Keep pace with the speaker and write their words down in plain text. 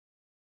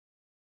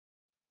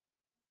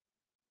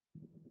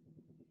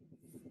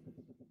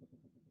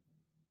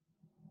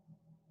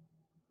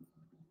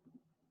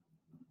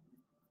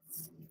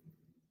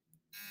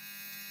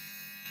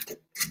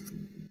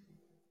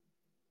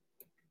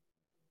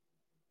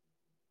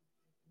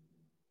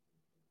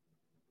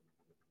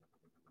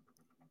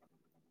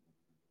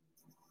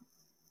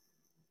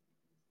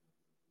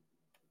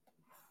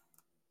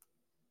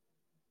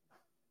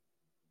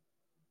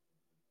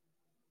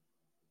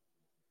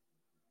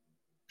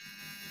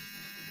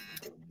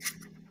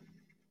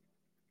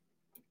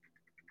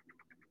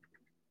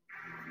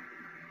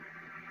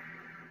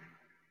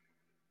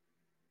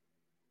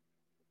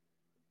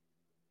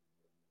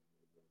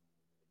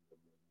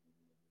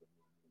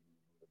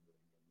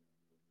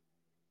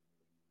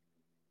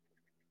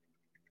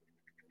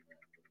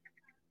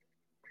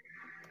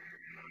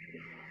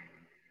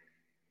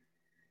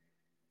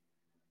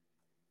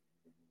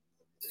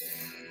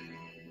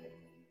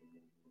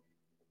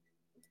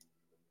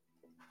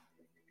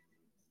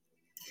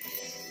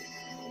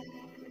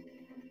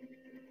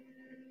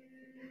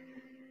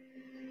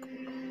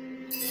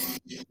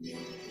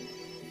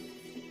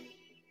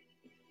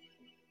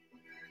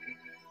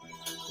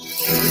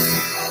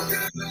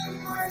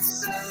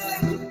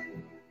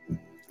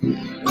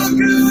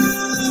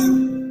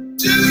Welcome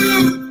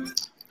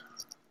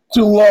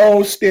to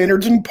Low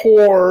Standards and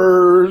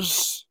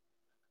Pours.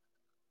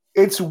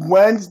 It's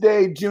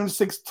Wednesday, June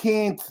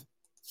 16th,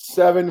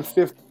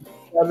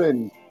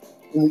 7:57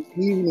 in the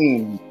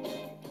evening.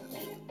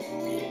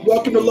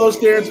 Welcome to Low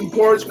Standards and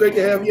Pours. Great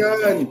to have you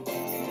on.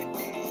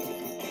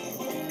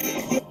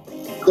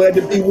 Glad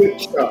to be with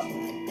you.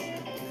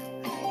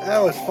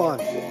 That was fun.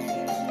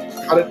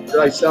 Did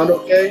I sound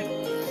okay?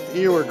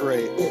 You were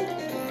great.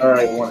 All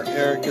right, wonderful.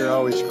 Eric, you're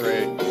always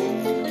great.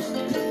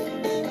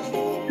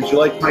 Did you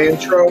like my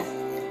intro?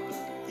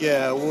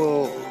 Yeah,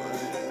 well,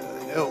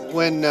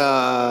 when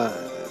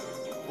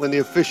the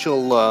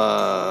official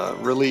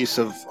release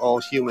of all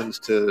humans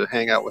to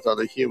hang out with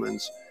other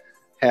humans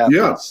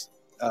happens,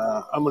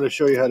 I'm going to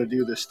show you how to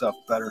do this stuff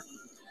better.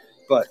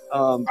 But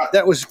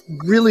that was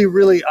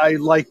really, I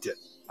liked it.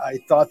 I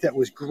thought that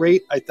was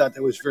great. I thought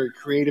that was very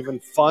creative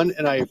and fun,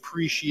 and I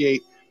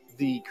appreciate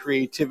the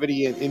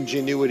creativity and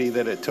ingenuity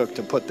that it took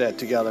to put that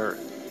together.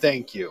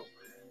 Thank you.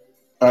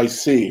 I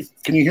see.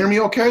 Can you hear me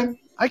okay?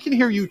 I can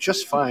hear you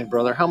just fine,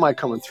 brother. How am I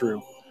coming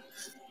through?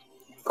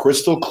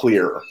 Crystal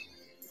clear.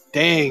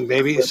 Dang,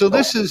 baby. So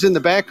this is in the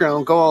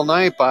background, Go All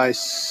Night by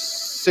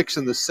 6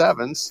 and the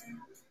Sevens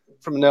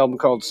from an album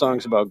called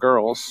Songs About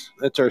Girls.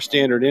 That's our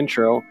standard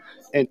intro.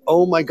 And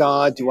oh my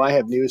God, do I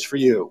have news for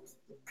you.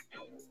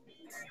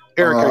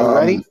 Eric, are you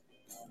ready?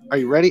 Are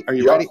you ready? Are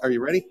you ready? Are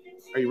you ready?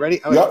 Are you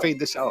ready? I'm going to fade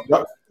this out.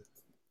 Yep.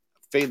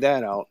 Fade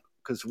that out,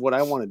 because what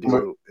I want to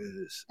do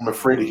is... I'm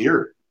afraid to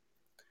hear it.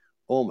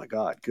 Oh my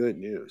God, good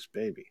news,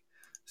 baby.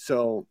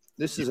 So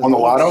this is... On the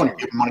lotto and you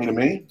give money to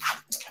me?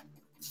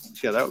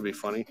 Yeah, that would be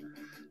funny.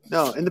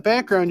 No, in the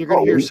background, you're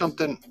going to hear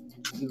something...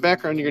 In the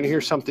background, you're going to hear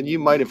something you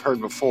might have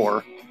heard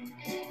before.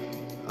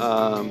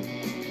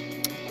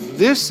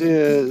 This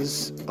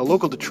is a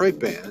local Detroit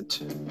band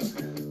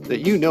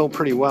that you know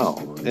pretty well,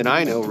 and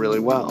I know really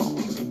well.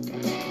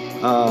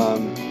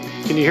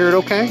 Can you hear it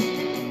okay?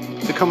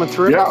 Is it coming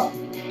through? Yeah.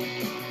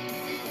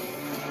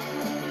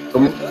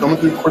 Coming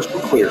through crystal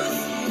clear.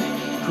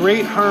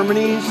 Great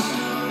harmonies,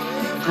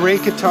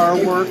 great guitar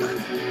work,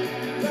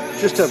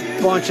 just a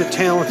bunch of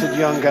talented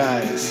young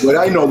guys. But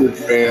I know this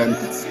band.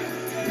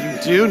 You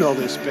do know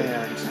this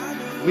band.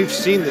 We've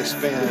seen this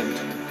band.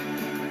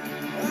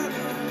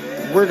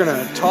 We're going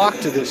to talk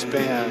to this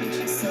band.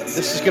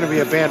 This is going to be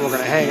a band we're going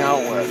to hang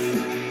out with.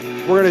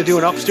 We're going to do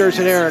an Upstairs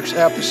in Eric's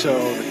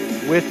episode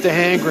with the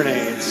Hand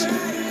Grenades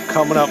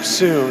coming up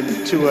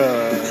soon to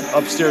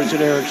Upstairs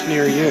in Eric's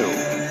near you.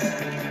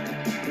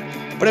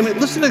 But I mean,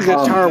 listen to the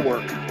guitar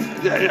work.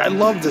 I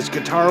love this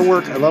guitar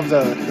work. I love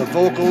the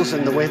vocals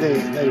and the way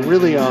they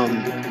really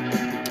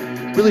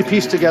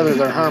piece together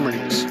their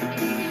harmonies.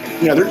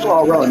 Yeah, they're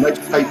all around a nice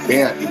tight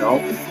band, you know?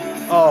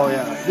 Oh,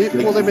 yeah. They've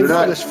been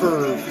doing this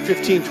for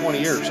 15, 20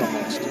 years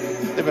almost.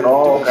 They've been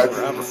doing this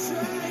forever.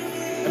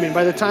 I mean,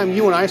 by the time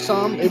you and I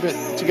saw them, they've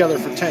been together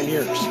for 10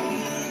 years.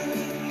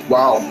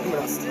 Wow.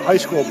 High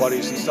school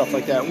buddies and stuff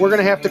like that. We're going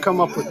to have to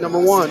come up with, number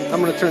one, I'm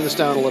going to turn this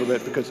down a little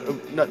bit because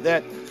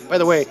that, by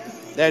the way,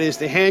 that is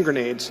the Hand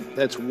Grenades.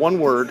 That's one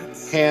word,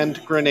 Hand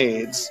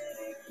Grenades,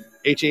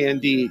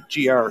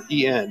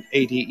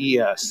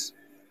 HANDGRENADES.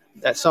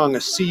 That song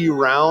is See You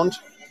Round,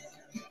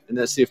 and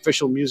that's the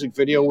official music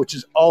video, which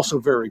is also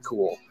very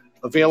cool.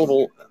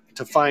 Available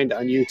to find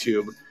on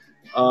YouTube.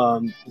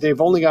 They've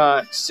only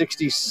got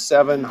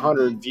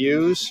 6,700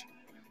 views,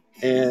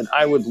 and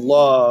I would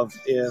love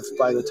if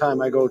by the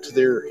time I go to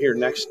their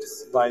next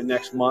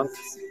month,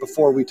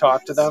 before we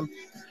talk to them,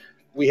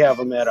 we have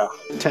them at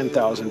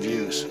 10,000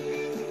 views.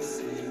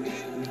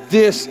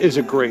 This is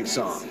a great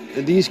song.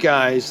 And these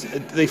guys,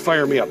 they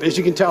fire me up. As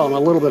you can tell, I'm a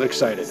little bit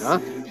excited, huh?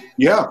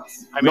 Yeah.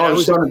 I mean,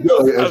 it sounded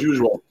good, as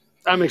usual.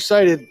 I'm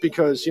excited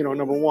because,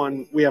 number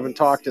one, we haven't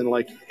talked in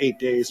like 8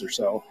 days or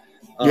so.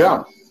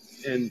 Yeah.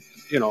 And,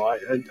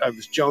 I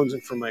was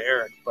jonesing for my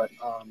Eric, but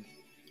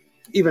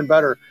even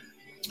better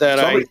that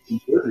I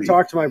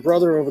talked to my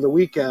brother over the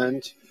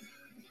weekend,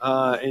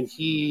 and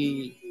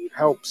he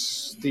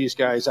helps these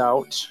guys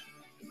out.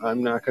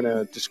 I'm not going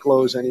to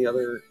disclose any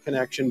other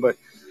connection, but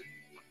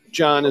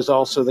John is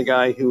also the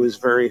guy who is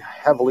very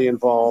heavily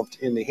involved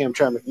in the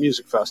Hamtramck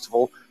Music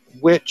Festival,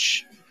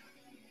 which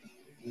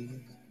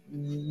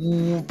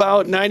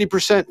about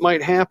 90%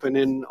 might happen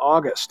in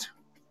August.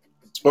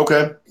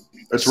 Okay.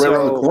 That's right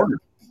around the corner.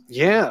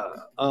 Yeah.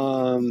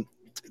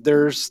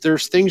 There's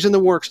things in the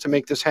works to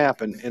make this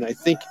happen, and I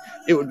think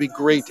it would be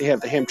great to have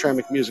the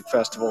Hamtramck Music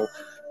Festival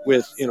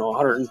with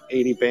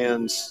 180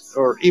 bands,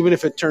 or even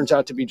if it turns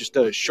out to be just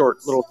a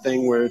short little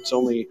thing where it's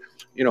only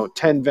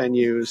 10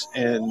 venues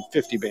and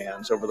 50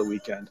 bands over the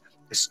weekend.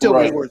 It's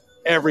still be worth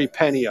every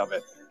penny of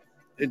it.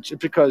 It's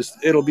because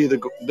it'll be the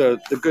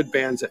good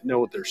bands that know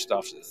what their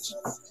stuff is.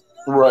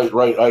 Right.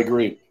 I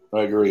agree.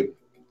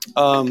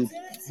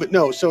 But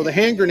no, so the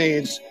Hand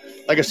Grenades,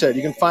 like I said,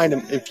 you can find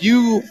them. If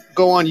you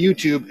go on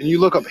YouTube and you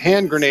look up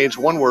Hand Grenades,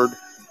 one word,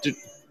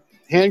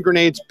 Hand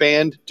Grenades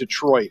Band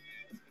Detroit,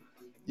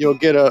 you'll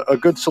get a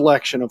good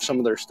selection of some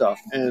of their stuff.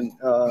 And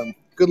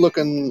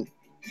good-looking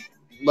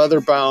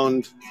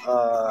leather-bound,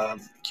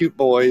 cute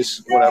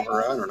boys,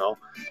 whatever. I don't know.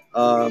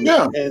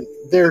 And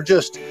they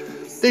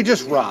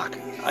just rock.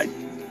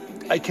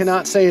 I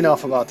cannot say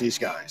enough about these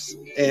guys,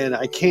 and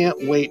I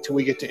can't wait till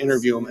we get to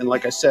interview them. And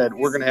like I said,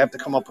 we're going to have to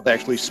come up with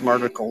actually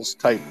Smarticles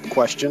type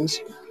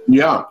questions.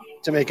 Yeah.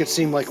 To make it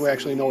seem like we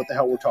actually know what the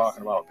hell we're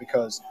talking about,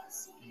 because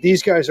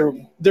these guys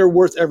they're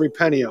worth every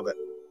penny of it,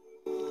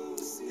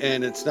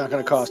 and it's not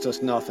going to cost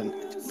us nothing.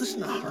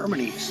 Listen to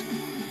harmonies.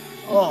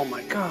 Oh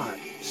my God!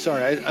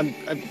 Sorry,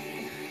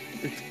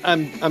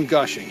 I'm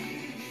gushing.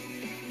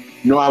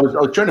 I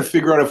was trying to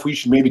figure out if we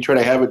should maybe try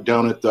to have it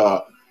down at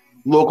the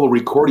local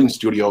recording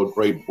studio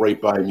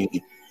right by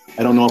me.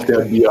 I don't know if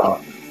that'd be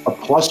a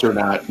plus or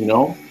not.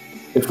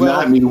 If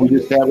not, maybe we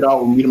just have it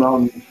out. We'll meet them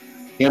out in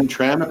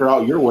Hamtramck or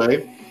out your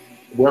way,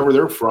 wherever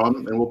they're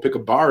from, and we'll pick a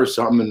bar or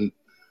something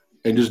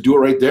and just do it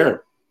right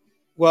there.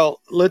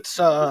 Well, let's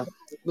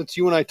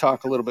you and I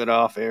talk a little bit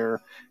off air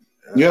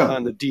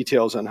on the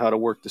details on how to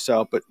work this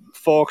out. But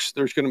folks,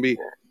 there's going to be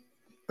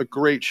a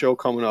great show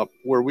coming up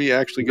where we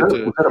actually get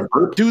to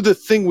do the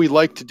thing we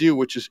like to do,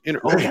 which is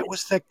that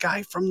was that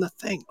guy from The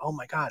Thing. Oh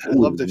my God, I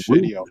love this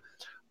video.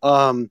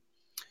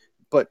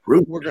 But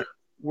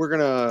we're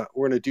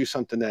gonna do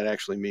something that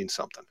actually means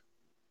something.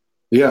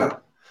 Yeah,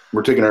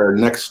 we're taking our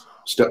next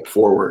step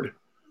forward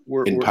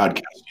in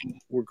podcasting.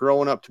 We're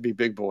growing up to be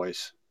big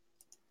boys.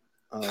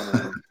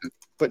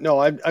 But no,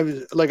 I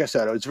was, like I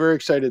said, I was very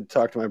excited to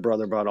talk to my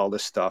brother about all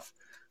this stuff,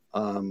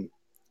 and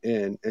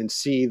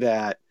see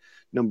that,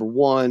 number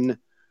one,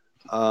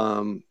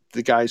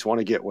 the guys want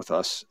to get with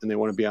us and they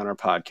want to be on our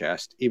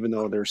podcast, even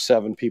though there's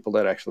 7 people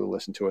that actually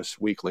listen to us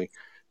weekly,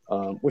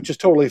 which is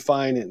totally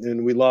fine,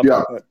 and we love it.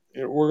 But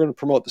we're going to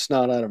promote the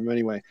snot out of them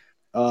anyway.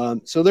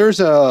 So there's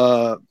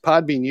a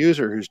Podbean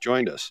user who's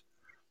joined us,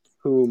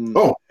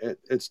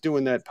 it's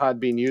doing that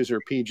Podbean user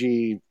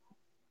PG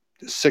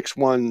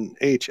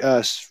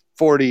 61HS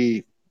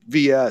 40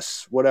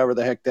 VS, whatever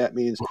the heck that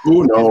means.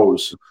 Who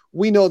knows?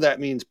 We know that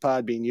means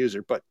Podbean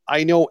user, but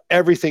I know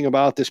everything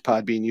about this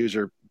Podbean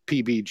user,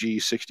 PBG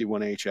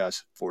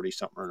 61HS 40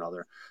 something or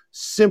another.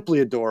 Simply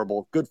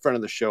adorable. Good friend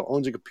of the show.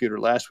 Owns a computer.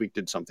 Last week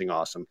did something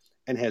awesome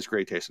and has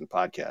great taste in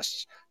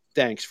podcasts.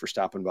 Thanks for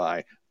stopping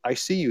by. I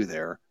see you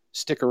there.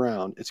 Stick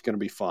around. It's going to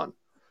be fun.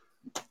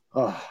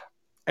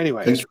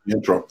 Anyway. Thanks for the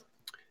intro.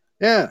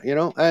 Yeah,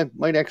 I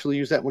might actually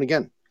use that one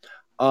again.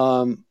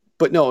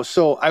 But no,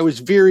 so I was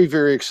very,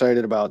 very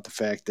excited about the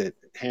fact that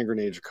hand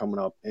grenades are coming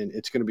up, and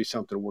it's going to be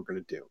something we're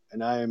going to do.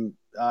 And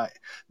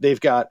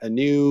they've got a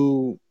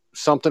new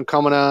something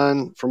coming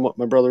on from what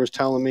my brother was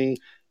telling me,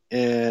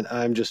 and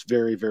I'm just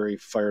very, very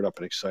fired up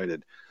and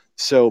excited.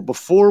 So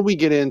before we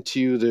get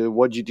into the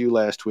what'd you do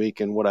last week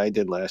and what I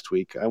did last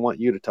week, I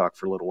want you to talk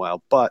for a little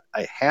while, but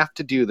I have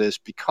to do this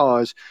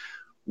because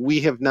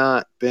we have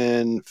not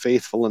been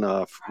faithful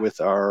enough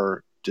with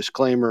our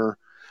disclaimer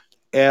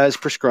as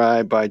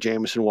prescribed by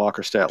Jameson,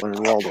 Walker, Statler,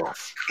 and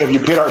Waldorf. Have you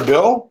paid our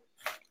bill?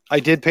 I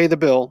did pay the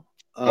bill.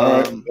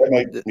 All right.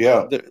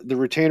 The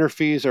retainer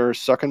fees are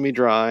sucking me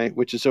dry,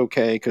 which is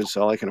okay because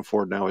all I can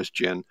afford now is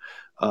gin.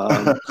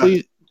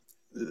 Please,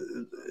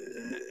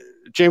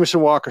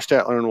 Jameson, Walker,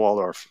 Statler, and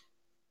Waldorf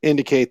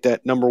indicate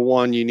that, number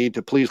one, you need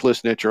to please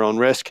listen at your own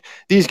risk.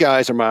 These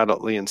guys are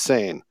moderately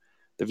insane.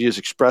 The views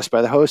expressed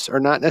by the hosts are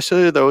not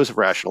necessarily those of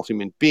rational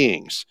human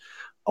beings.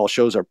 All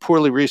shows are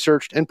poorly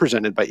researched and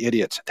presented by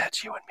idiots.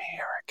 That's you and me,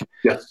 Eric.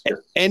 Yes.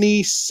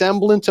 Any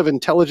semblance of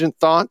intelligent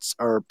thoughts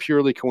are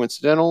purely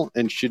coincidental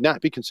and should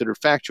not be considered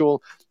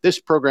factual. This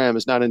program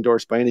is not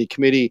endorsed by any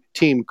committee,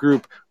 team,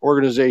 group,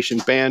 organization,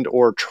 band,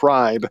 or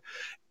tribe.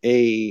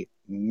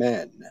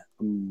 Amen,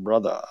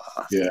 brother.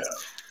 Yeah.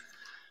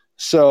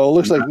 So it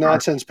looks like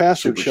Nonsense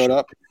Password showed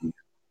up,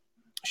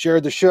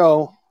 shared the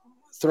show,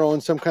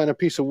 throwing some kind of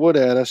piece of wood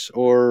at us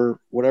or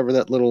whatever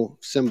that little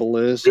symbol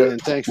is. Yeah,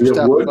 and thanks for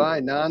stopping by,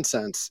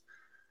 Nonsense.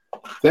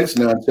 Thanks,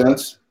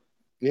 Nonsense.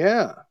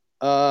 Yeah.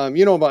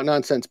 You know about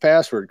Nonsense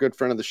Password. Good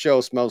friend of the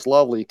show, smells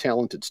lovely,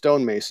 talented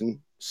stonemason,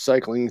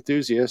 cycling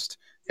enthusiast,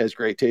 has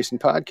great taste in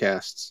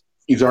podcasts.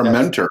 He's our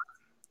mentor.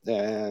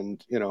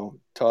 And, He's our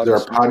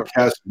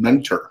podcast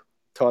mentor.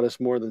 Taught us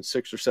more than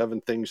 6 or 7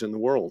 things in the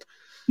world.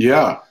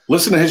 Yeah.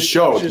 Listen to his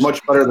show. It's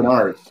much better than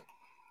ours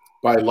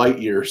by light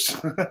years.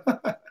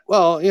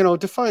 Well,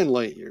 define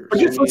light years. But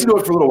just listen to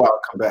it for a little while,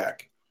 come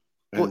back.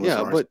 Well,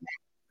 yeah,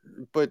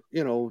 but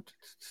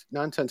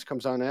Nonsense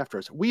comes on after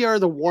us. We are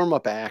the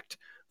warm-up act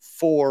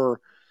for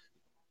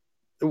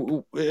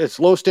it's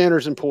Low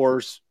Standards and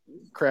Poors,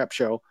 crap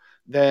show,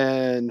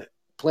 then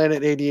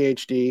Planet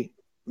ADHD,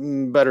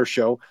 better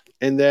show,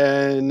 and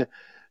then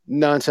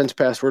Nonsense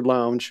Password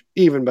Lounge,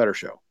 even better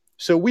show.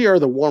 So we are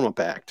the warm-up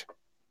act,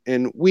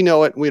 and we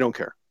know it, and we don't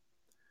care.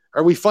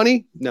 Are we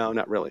funny? No,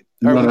 not really.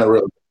 Not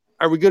really.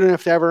 Are we good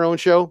enough to have our own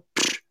show?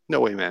 No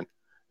way, man.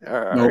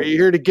 Are you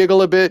here to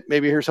giggle a bit?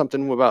 Maybe hear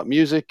something about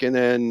music and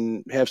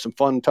then have some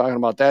fun talking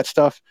about that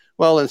stuff?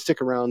 Well, then stick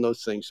around.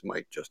 Those things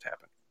might just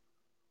happen.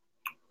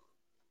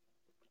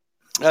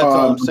 That's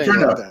all I'm saying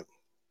about that.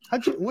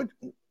 What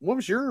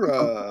was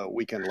your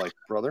weekend like,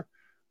 brother?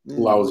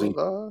 Lousy.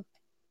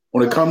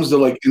 When it comes to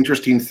like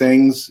interesting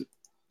things,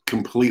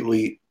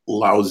 completely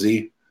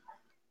lousy.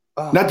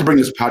 Not to bring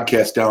this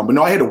podcast down, but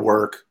no, I had to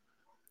work.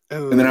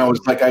 And then I was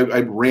like,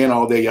 I ran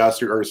all day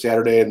yesterday or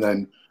Saturday, and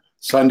then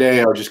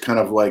Sunday I was just kind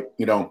of like,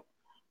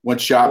 went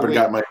shopping,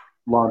 got my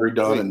laundry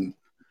done, and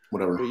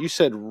whatever. But you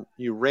said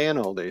you ran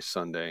all day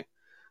Sunday.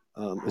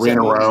 Ran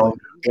around,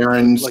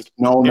 errands. Like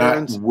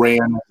errands? Not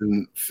ran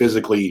and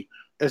physically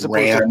as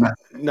ran.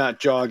 Not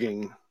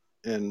jogging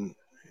and.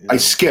 I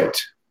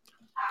skipped.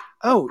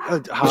 Oh,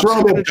 what's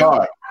wrong with that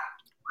dog?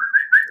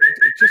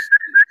 Just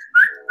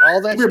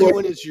all that's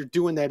doing is you're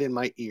doing that in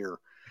my ear.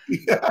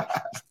 Yeah.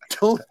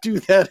 Don't do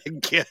that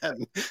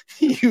again,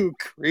 you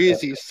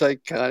crazy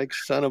psychotic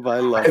son of I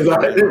love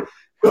you.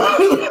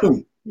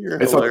 You're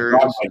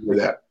hilarious.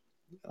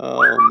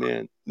 Oh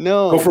man,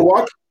 no. Go for a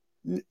walk.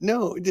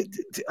 No,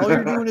 all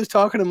you're doing is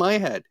talking to my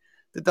head.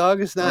 The dog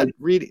is not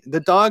reading.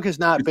 The dog has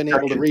not been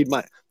able to read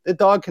my. The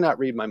dog cannot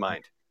read my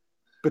mind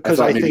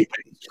because I think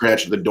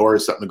scratch at the door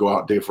is something to go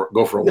out and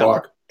go for a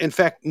walk. In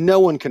fact,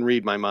 no one can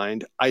read my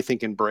mind. I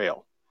think in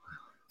Braille.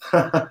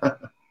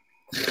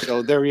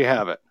 So there you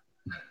have it.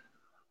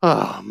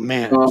 Oh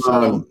man!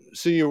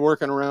 So you're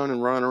working around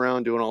and running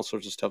around doing all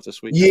sorts of stuff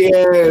this week.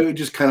 Yeah,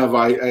 just kind of.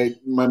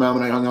 My mom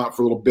and I hung out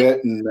for a little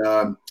bit and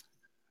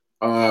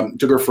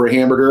took her for a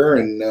hamburger.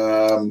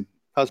 And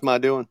how's Ma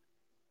doing?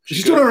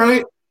 She's doing all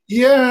right.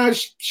 Yeah,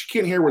 she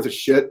can't hear worth a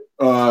shit.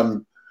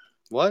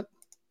 What?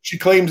 She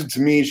claims it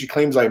to me. She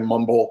claims I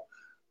mumble.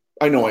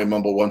 I know I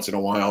mumble once in a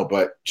while,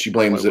 but she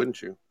blames Why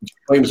wouldn't you? She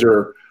blames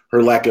her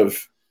lack of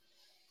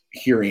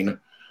hearing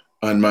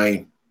on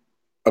my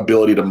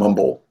ability to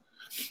mumble.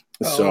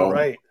 So,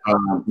 right.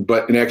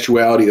 But in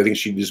actuality, I think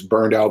she just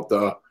burned out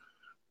the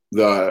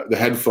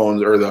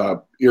headphones or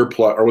the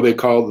earplug, or what they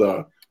call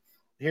the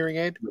hearing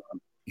aid.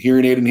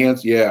 Hearing aid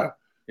enhanced, yeah.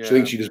 She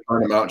thinks she just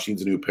burned them out and she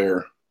needs a new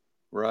pair.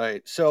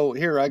 Right. So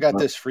here, I got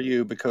this for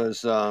you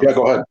because yeah,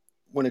 go ahead.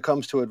 When it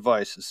comes to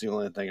advice, it's the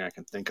only thing I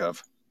can think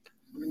of.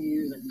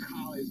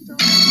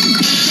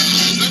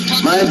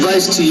 My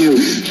advice to you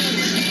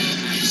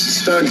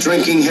is start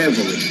drinking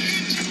heavily.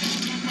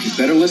 You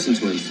better listen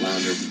to him,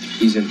 Flounder.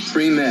 He's in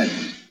pre-med.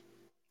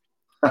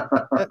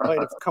 That might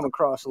have come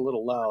across a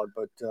little loud,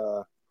 but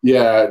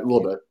yeah, a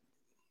little bit.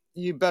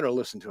 You better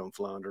listen to him,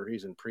 Flounder.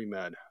 He's in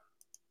pre-med.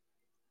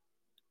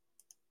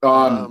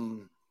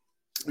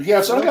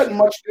 Yeah, so I got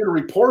much to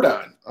report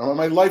on.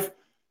 My life,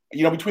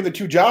 between the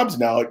two jobs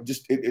now,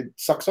 it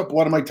sucks up a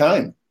lot of my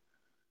time.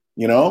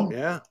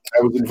 Yeah.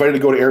 I was invited to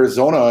go to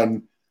Arizona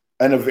on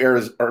end of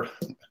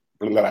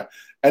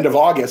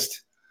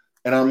August.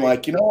 And I'm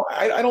like,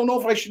 I don't know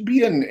if I should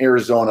be in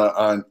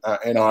Arizona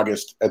in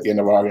August, at the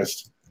end of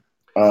August.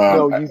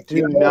 No, you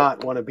do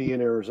not want to be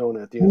in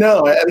Arizona at the end.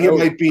 No, I think it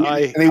might be.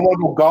 And they want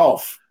to go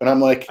golf, and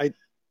I'm like, I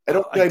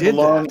don't think I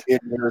belong in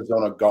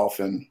Arizona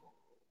golfing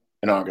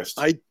in August.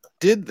 I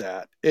did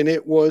that, and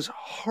it was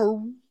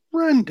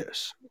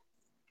horrendous.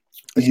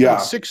 Yeah,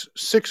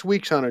 6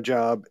 weeks on a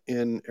job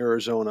in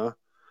Arizona,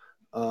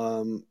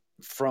 from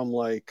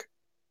like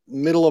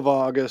middle of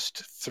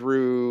August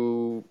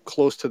through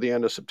close to the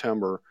end of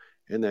September,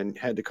 and then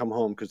had to come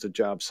home because the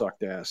job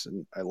sucked ass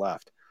and I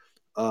left.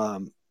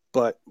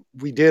 But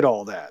we did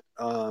all that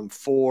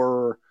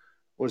for,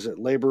 was it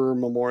Labor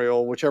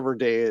Memorial, whichever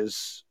day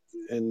is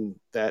in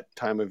that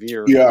time of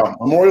year. Yeah,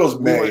 Memorial's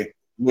May.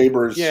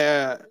 Labor's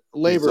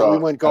Labor. We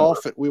went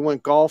golfing. We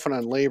went golfing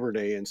on Labor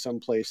Day in some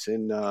place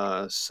in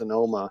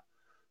Sonoma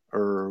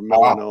or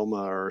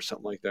Melanoma or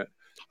something like that.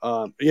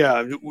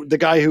 The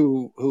guy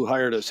who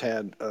hired us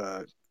had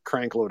a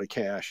crank load of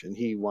cash, and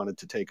he wanted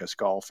to take us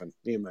golfing,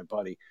 me and my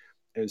buddy.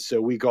 And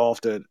so we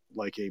golfed at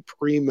like a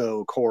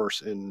primo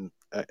course in,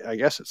 I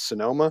guess it's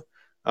Sonoma.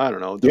 I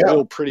don't know. The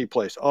real pretty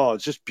place. Oh,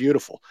 it's just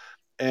beautiful.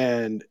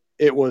 And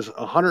it was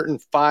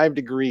 105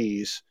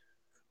 degrees.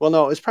 Well,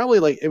 no, it's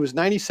probably it was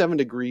 97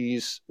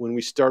 degrees when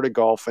we started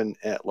golfing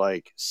at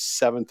like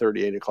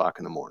 7:30, 8 o'clock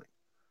in the morning.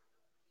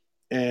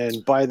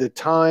 And by the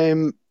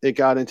time it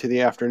got into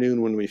the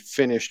afternoon, when we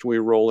finished, we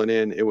were rolling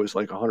in, it was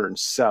like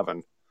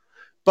 107.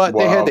 But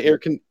they had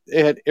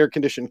they had air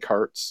conditioned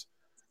carts.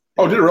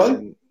 Oh, did it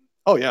really?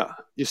 Oh yeah.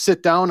 You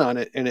sit down on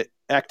it and it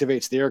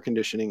activates the air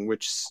conditioning,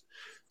 which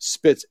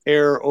spits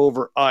air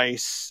over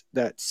ice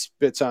that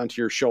spits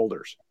onto your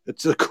shoulders.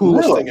 It's the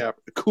coolest thing ever.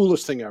 The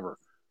coolest thing ever.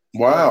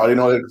 Wow, I didn't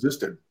know that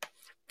existed.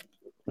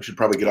 We should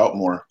probably get out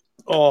more.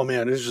 Oh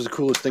man, this is the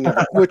coolest thing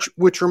ever.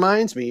 which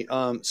reminds me,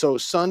 so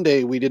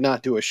Sunday we did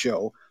not do a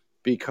show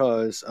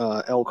because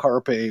El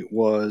Carpe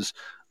was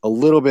a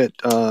little bit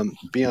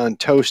beyond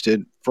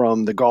toasted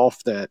from the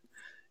golf that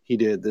he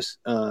did this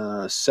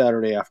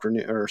Saturday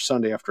afternoon or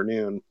Sunday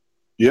afternoon.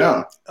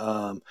 Yeah.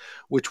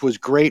 Which was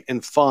great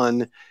and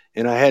fun.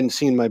 And I hadn't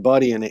seen my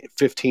buddy in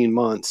 15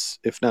 months,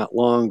 if not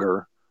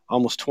longer,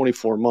 almost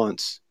 24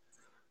 months.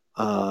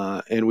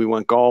 And we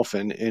went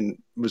golfing, and it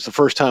was the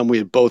first time we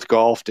had both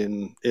golfed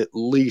in at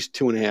least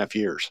 2.5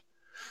 years.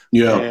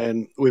 Yeah.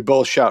 And we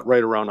both shot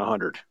right around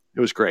 100. It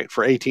was great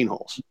for 18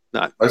 holes.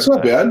 That's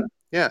not bad.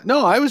 Yeah.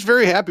 No, I was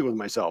very happy with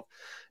myself,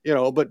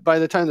 but by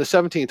the time the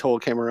 17th hole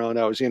came around,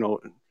 I was,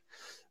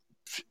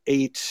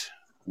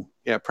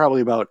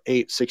 probably about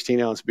 8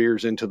 16-ounce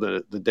beers into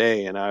the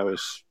day, and I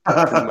was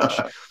pretty much,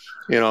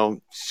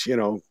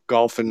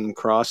 golfing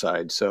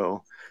cross-eyed.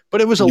 So,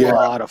 but it was a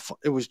lot of fun.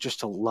 It was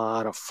just a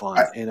lot of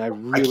fun, and I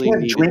really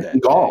can't needed drink that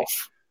and day.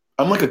 golf.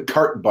 I'm like a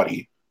cart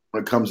buddy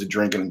when it comes to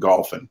drinking and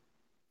golfing.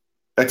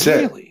 That's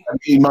Really?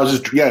 it. You might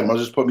as well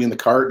just put me in the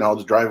cart and I'll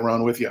just drive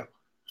around with you.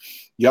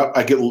 Yep,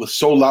 I get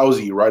so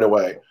lousy right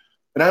away.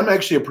 And I'm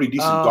actually a pretty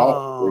decent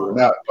golfer, believe it or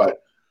not,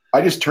 but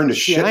I just turn to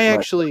shit. I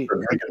actually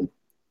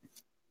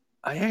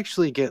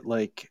get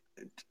like,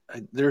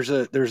 there's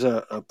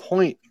a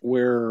point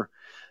where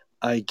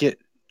I get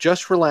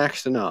just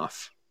relaxed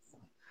enough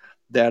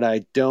that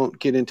I don't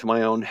get into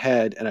my own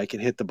head and I can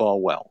hit the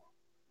ball well.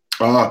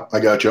 I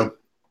got you.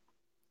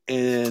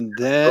 And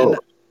then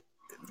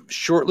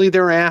shortly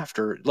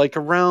thereafter, like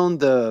around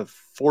the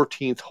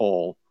 14th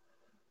hole,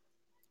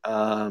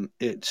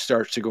 it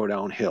starts to go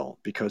downhill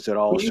because it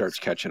all starts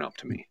catching up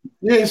to me.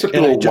 Yeah, it's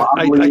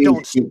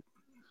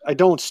I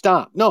don't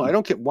stop. No, I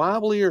don't get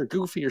wobbly or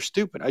goofy or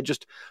stupid.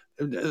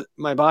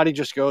 My body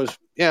just goes,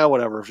 yeah,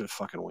 whatever, just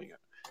fucking wing it.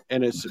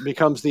 And it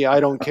becomes I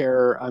don't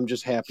care. I'm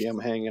just happy. I'm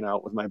hanging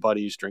out with my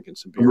buddies, drinking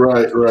some beer.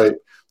 Right.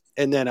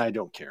 And then I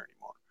don't care anymore.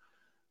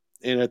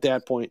 And at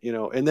that point,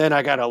 and then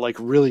I got to like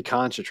really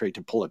concentrate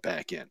to pull it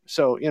back in.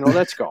 So,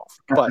 that's golf.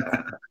 But,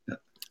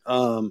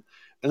 and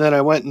then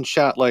I went and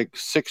shot like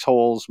 6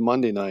 holes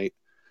Monday night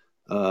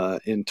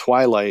in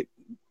twilight,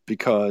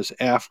 because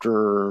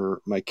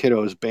after my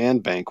kiddo's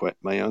band banquet,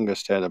 my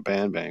youngest had a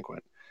band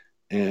banquet,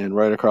 and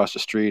right across the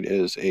street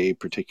is a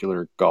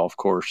particular golf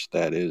course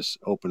that is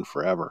open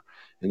forever,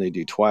 and they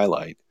do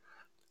twilight.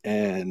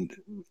 And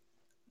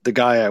the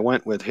guy I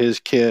went with, his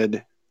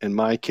kid and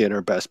my kid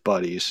are best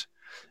buddies,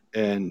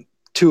 and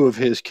 2 of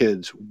his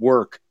kids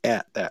work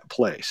at that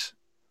place.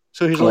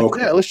 So he's like,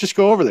 yeah, let's just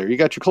go over there. You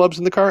got your clubs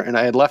in the car? And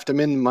I had left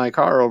them in my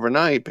car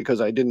overnight because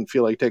I didn't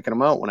feel like taking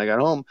them out when I got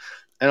home.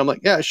 And I'm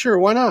like, yeah, sure,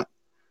 why not?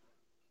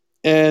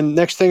 And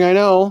next thing I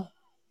know,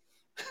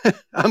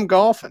 I'm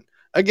golfing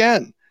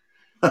again.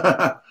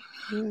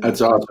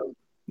 That's awesome.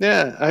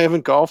 Yeah, I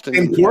haven't golfed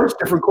in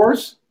different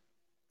course?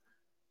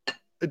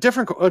 A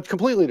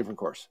completely different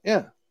course.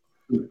 Yeah.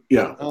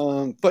 Yeah.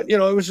 But it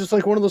was just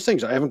like one of those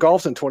things. I haven't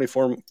golfed in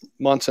 24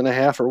 months and a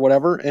half or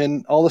whatever.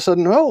 And all of a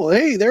sudden, oh,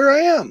 hey, there I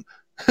am.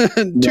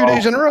 2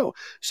 days in a row.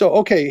 So,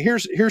 okay,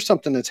 here's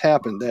something that's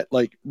happened that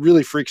like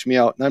really freaks me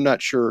out. And I'm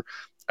not sure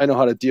I know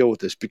how to deal with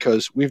this,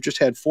 because we've just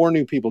had 4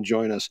 new people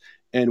join us,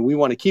 and we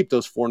want to keep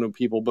those 4 new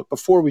people. But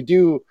before we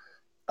do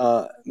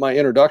my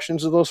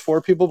introductions of those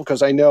 4 people,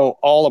 because I know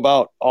all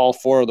about all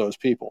 4 of those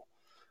people,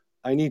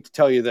 I need to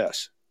tell you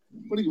this.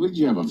 What did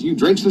you have, a few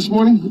drinks this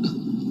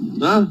morning?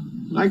 Huh?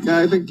 I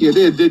think you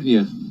didn't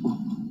you?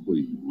 What,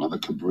 Mother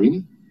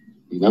Cabrini?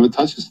 You never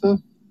touch this stuff?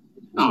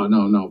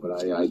 No,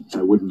 but I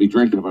wouldn't be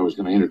drinking if I was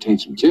going to entertain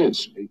some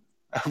kids.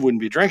 I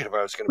wouldn't be drinking if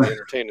I was going to be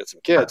entertaining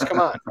some kids. Come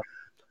on.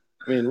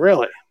 I mean,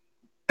 really?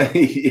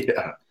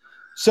 Yeah.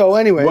 So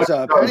anyways,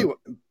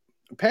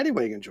 Patty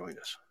Wagon joined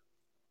us.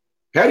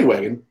 Patty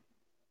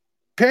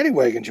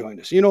Wagon joined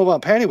us. You know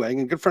about Patty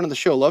Wagon, good friend of the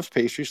show, loves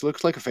pastries,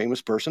 looks like a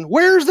famous person.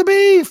 Where's the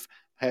beef?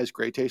 Has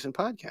great taste in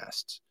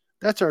podcasts.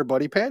 That's our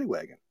buddy Patty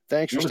Wagon.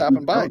 Thanks for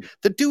stopping by.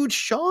 The dude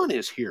Sean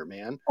is here,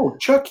 man. Oh,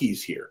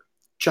 Chucky's here.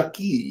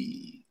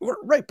 Chucky.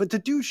 Right, but the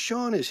dude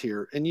Sean is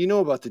here, and you know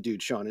about the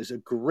dude Sean is a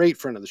great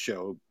friend of the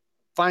show.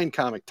 Fine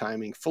comic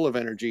timing, full of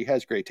energy,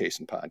 has great taste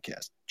in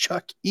podcasts.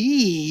 Chuck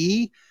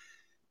E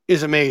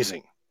is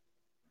amazing.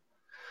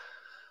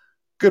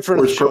 Good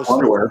friend of the show.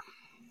 Underwear.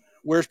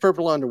 Wears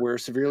purple underwear,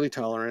 severely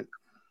tolerant,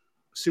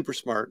 super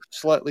smart,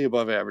 slightly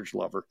above average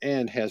lover,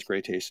 and has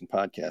great taste in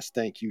podcasts.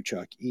 Thank you,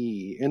 Chuck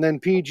E. And then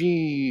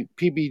PBG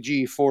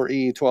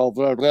 4E 12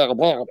 blah, blah,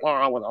 blah,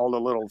 blah, with all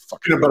the little fucking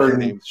peanut butter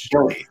and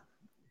jelly.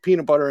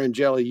 Peanut butter and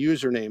jelly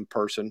username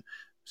person,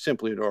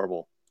 simply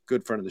adorable.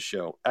 Good friend of the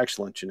show,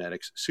 excellent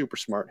genetics, super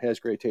smart, has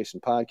great taste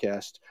in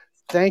podcasts.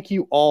 Thank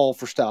you all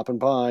for stopping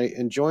by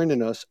and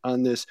joining us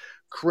on this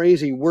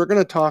crazy. We're going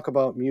to talk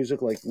about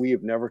music like we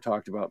have never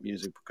talked about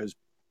music, because,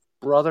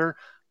 brother,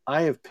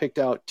 I have picked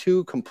out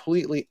 2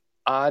 completely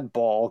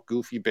oddball,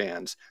 goofy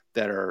bands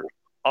that are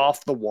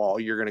off the wall.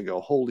 You're going to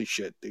go, holy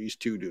shit, these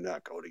 2 do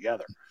not go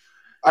together.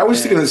 I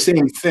was thinking the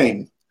same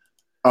thing.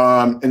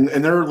 And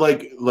they're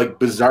like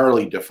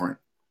bizarrely different.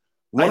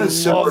 One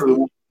is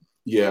similar.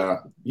 Yeah,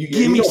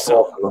 give me some.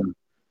 Both of them.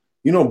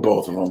 You know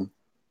both of them.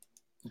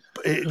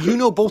 You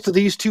know both of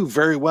these 2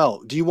 very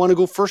well. Do you want to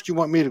go first? Do you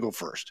want me to go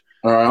first?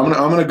 All right, I'm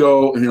gonna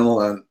go.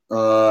 Hold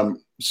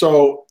on.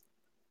 So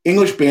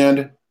English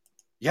band.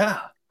 Yeah.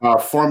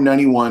 Formed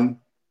 91.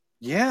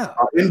 Yeah.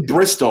 In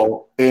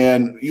Bristol,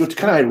 and it's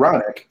kind of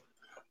ironic.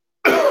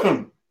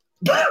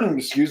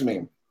 Excuse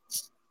me.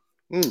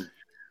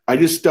 I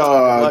just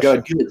got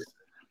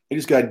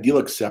a deal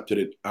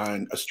accepted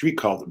on a street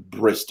called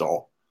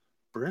Bristol.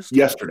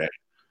 Yesterday.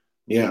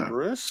 Yeah.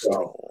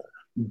 Bristol.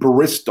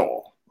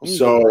 Bristol.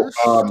 So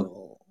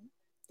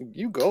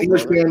you go.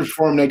 English band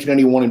formed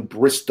 1991 in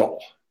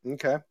Bristol.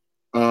 Okay.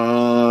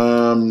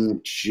 Let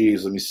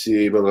me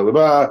see. Blah blah blah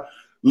blah.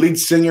 Lead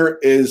singer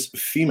is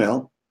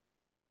female.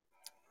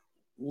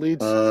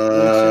 Lead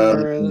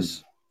singer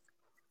is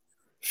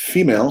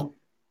female.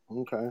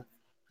 Okay.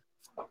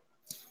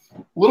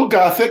 Little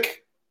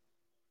gothic.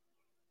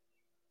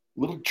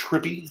 Little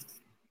trippy.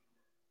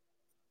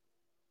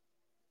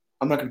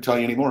 I'm not going to tell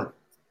you anymore.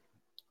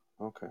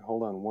 Okay,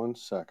 hold on 1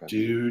 second.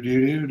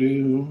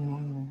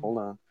 Do.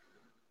 Hold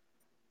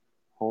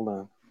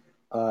on.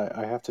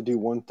 I have to do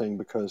one thing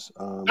because.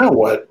 You know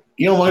what?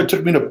 You know what it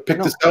took me to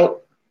pick this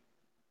out?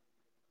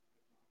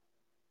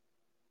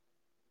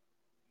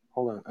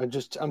 Hold on.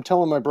 I'm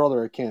telling my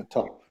brother I can't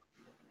talk.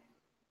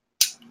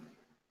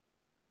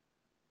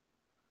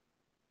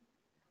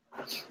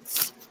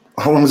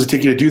 How long does it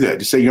take you to do that?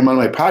 Just say you're on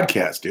my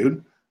podcast,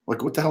 dude.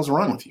 Like, what the hell's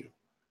wrong with you?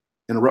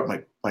 Interrupt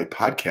my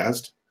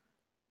podcast.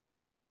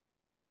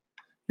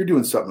 You're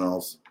doing something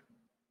else.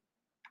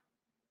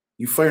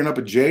 You firing up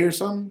a J or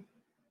something?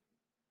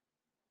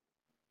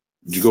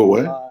 Did you go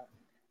away?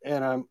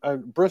 And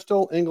I'm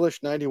Bristol,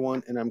 English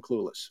 91, and I'm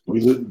clueless.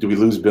 Do we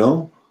lose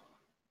Bill?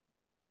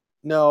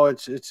 No,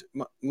 it's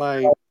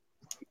my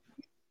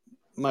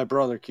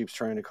brother keeps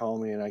trying to call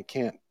me, and I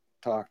can't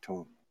talk to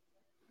him.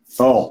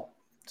 Oh.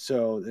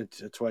 So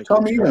it's why I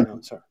tell me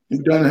out. Sorry.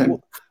 You've done it.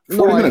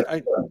 No,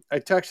 I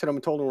texted him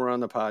and told him we're on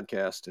the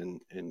podcast,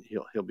 and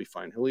he'll be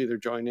fine. He'll either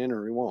join in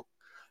or he won't.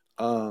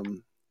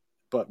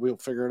 But we'll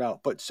figure it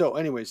out. But so,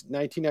 anyways,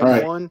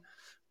 1991, right.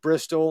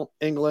 Bristol,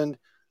 England,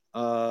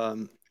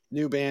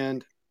 new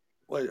band.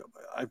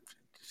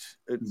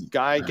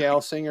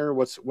 Gal singer.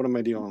 What am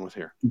I dealing with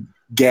here?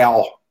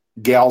 Gal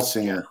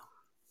singer.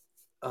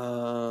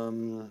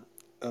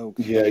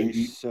 Okay.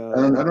 Yeah, so I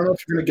don't know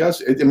if you're gonna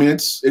guess. I mean,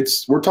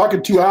 it's we're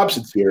talking two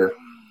options here.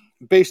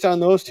 Based on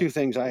those two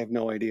things, I have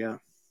no idea.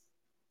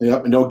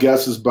 Yep, no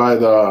guesses by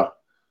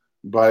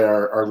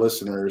our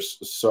listeners.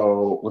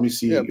 So let me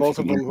see. Yeah, both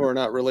of them who are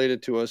not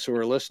related to us who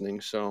are listening.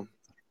 So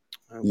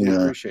we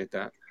appreciate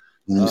that.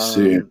 Let me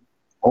see.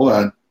 Hold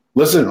on.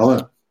 Listen.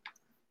 Hold on.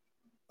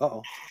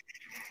 Uh-oh.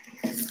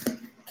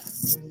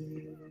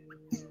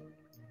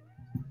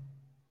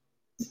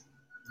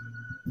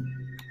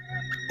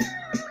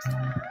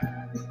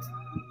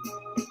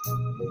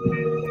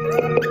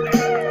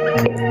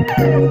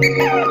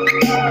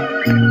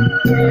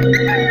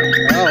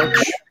 Ouch.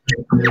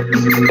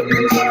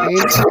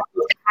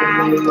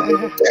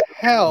 What the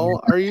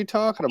hell are you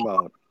talking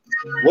about?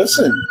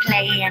 Listen.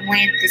 Playing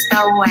with this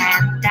bow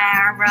and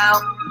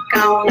arrow,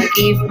 gonna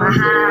give my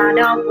heart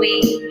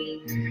away.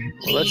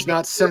 Well, that's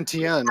not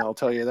Sentien, I'll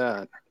tell you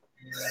that.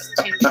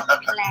 To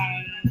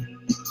play.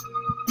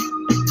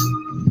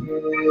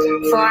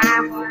 For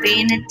I've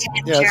been a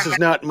yeah, this is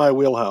not my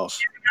wheelhouse.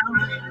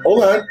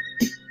 Hold on.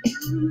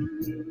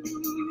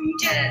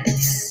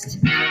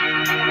 Just give me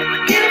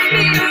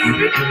a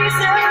reason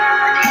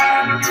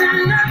to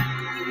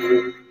love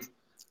you.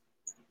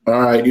 All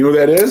right, you know who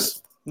that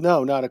is?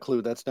 No, not a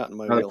clue. That's not in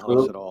my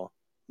wheelhouse at all.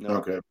 No.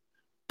 Okay.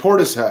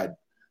 Portishead.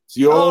 It's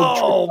the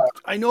old.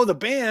 I know the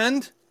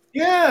band.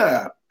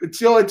 Yeah,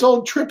 it's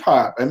old trip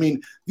hop. I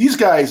mean, these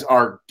guys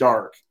are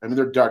dark. I mean,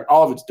 they're dark.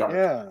 All of it's dark.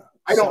 Yeah.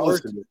 I don't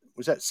listen to it.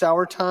 Was that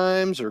Sour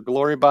Times or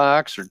Glory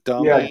Box or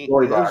Dummy? Yeah,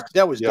 Glory Box.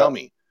 That was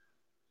Dummy.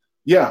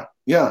 Yeah.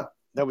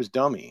 That was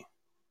Dummy.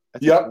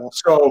 Yep.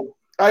 So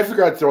I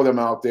forgot to throw them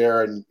out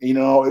there, and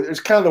it's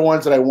kind of the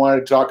ones that I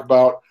wanted to talk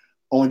about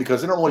only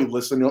because I don't really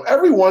listen to them.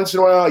 Every once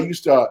in a while, I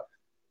used to,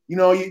 you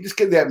just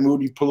get in that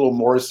mood. You put a little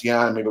Morrissey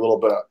on, maybe a little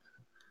bit of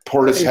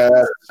Portishead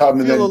or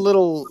something. Feel a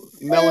little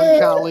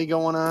melancholy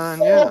going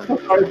on. Yeah.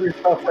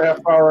 Yourself for half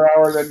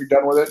hour, then you're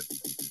done with it.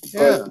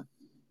 Yeah.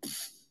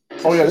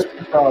 But, this is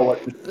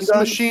what? This is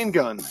Machine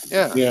Gun.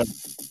 Yeah. Yeah.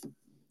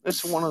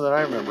 This is one that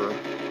I remember.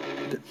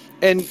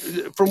 And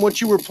from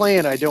what you were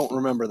playing, I don't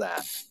remember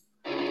that.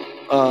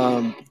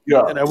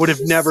 Yeah. And I would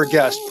have never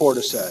guessed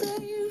Portishead.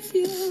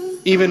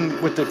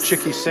 Even with the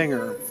Chicky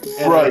singer.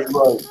 And right.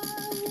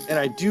 And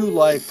I do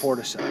like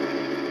Portishead.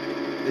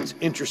 It's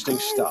interesting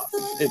stuff.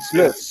 It's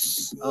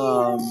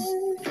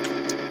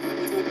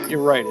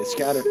you're right. It's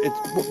got it.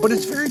 But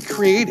it's very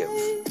creative.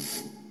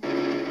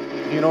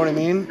 You know what I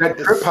mean? That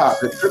trip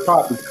hop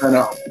is kind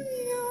of.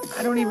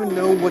 I don't even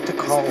know what to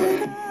call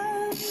it,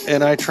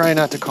 and I try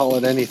not to call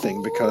it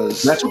anything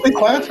because that's what they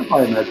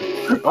classify it as.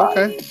 Trip hop.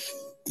 Okay.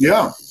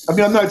 Yeah, I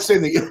mean, I'm not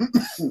saying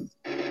that.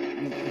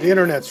 The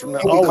internet's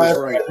always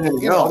right.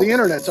 The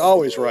internet's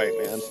always right,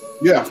 man.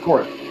 Yeah, of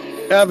course.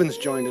 Evans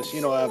joined us.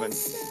 You know Evan.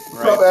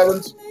 Right? What's up,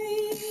 Evans?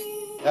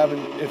 Evan,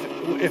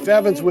 if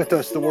Evan's with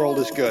us, the world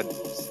is good.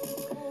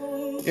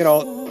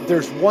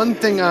 There's one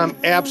thing I'm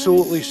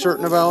absolutely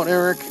certain about,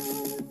 Eric.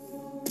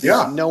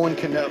 Yeah. No one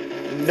can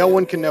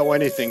know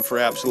anything for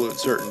absolute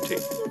certainty.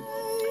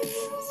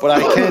 But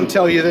I can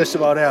tell you this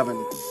about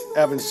Evan.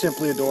 Evan's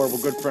simply adorable,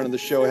 good friend of the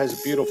show, has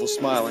a beautiful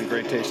smile and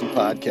great taste in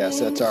podcasts.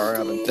 That's our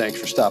Evan. Thanks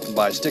for stopping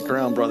by. Stick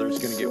around, brother. It's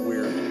going to get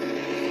weird.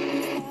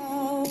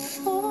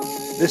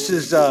 This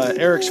is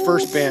Eric's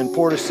first band,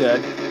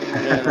 Portishead,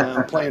 and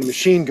I'm playing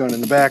Machine Gun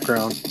in the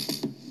background.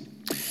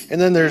 And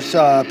then there's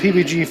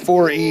PBG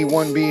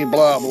 4E1B,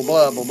 blah, blah,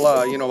 blah, blah,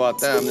 blah. You know about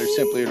them. They're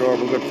simply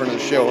adorable, good friend of the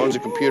show. Owns a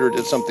computer,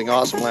 did something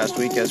awesome last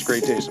week. Has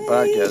great taste in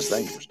podcasts.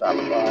 Thank you for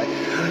stopping by.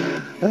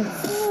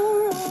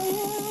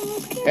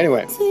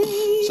 Anyway,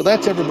 so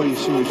that's everybody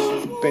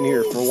who's been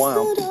here for a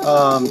while.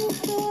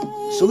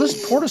 So this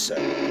is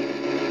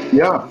Portishead.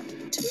 Yeah.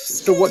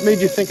 So what made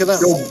you think of them?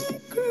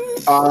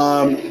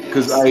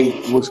 Because I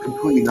was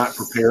completely not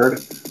prepared.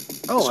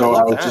 Oh, so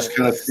I was that. just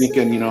kind of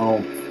thinking,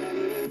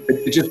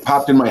 it just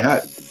popped in my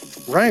head.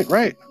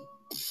 Right.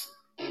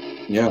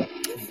 Yeah.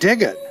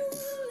 Dig it.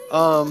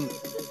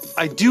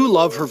 I do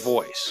love her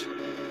voice.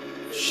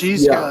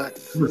 She's got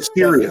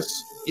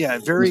mysterious.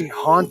 Very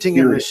haunting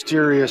and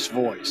mysterious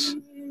voice.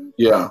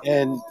 Yeah.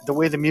 And the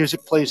way the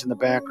music plays in the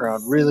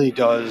background really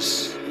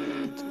does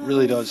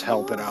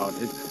help it out.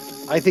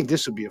 I think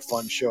this would be a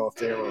fun show if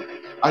they were.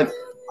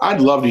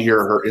 I'd love to hear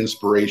her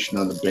inspiration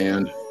on the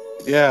band.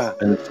 Yeah.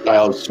 And the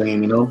style of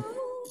singing,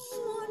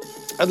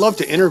 I'd love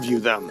to interview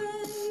them.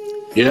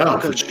 Yeah,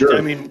 for sure.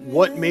 I mean,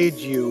 what made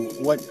you?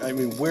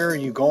 Where are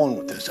you going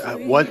with this?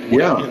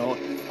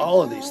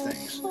 All of these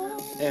things.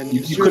 And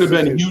you could have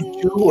been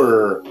U2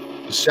 or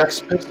the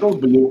Sex Pistols,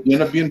 but you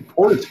end up being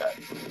Portishead.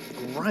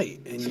 Right,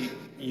 and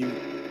you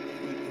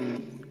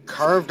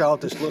carved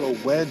out this little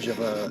wedge of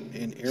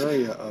an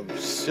area of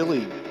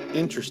silly,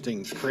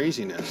 interesting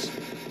craziness.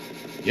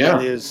 Yeah,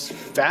 that is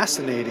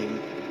fascinating,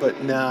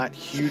 but not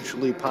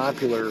hugely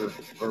popular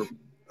or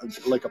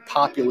like a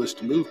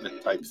populist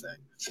movement type thing.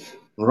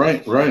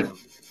 Right.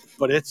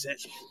 But it's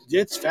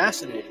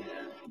fascinating.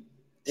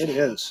 It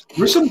is.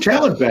 There's some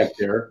talent back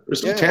there.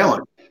 There's some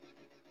talent.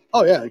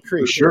 Oh yeah,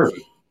 creativity. For sure.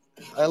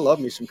 I love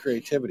me some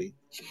creativity.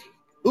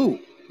 Ooh,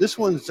 this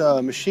one's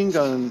Machine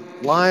Gun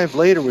Live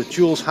later with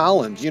Jules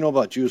Holland. You know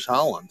about Jules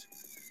Holland?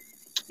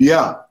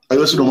 Yeah, I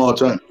listen to him all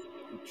the time.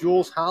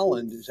 Jules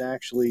Holland is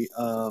actually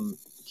keyboard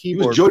he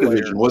was Joy player.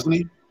 Division, wasn't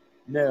he?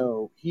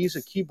 No, he's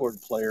a keyboard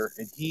player,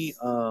 and he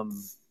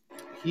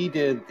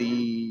did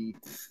the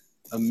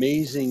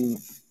amazing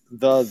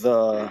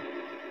the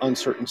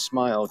Uncertain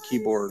Smile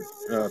keyboard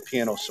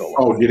piano solo.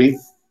 Oh, did he?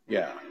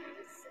 Yeah.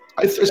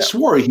 I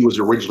swore he was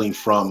originally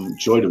from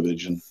Joy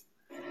Division.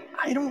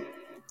 I don't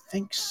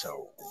think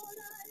so,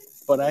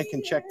 but I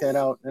can check that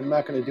out. I'm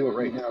not going to do it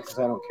right now because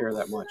I don't care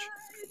that much.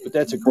 But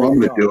that's a great. I'm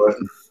going to do it.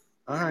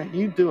 All right,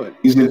 you do it.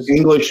 He's an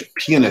English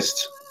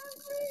pianist.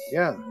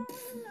 Yeah.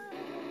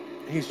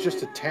 He's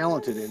just a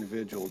talented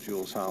individual,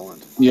 Jules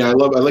Holland. Yeah, I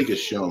like his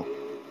show.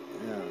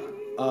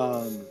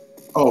 Yeah.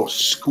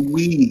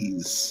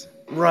 Squeeze.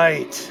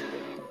 Right.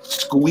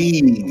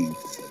 Squeeze.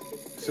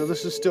 So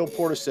this is still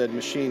Portishead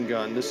Machine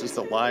Gun. This is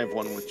the live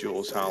one with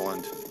Jules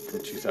Holland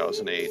from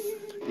 2008.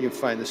 You can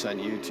find this on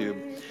YouTube.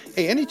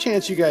 Hey, any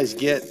chance you guys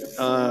get,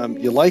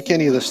 you like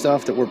any of the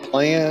stuff that we're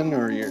playing,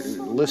 or you're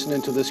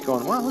listening to this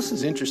going, wow, this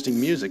is interesting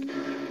music,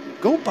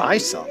 go buy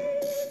some.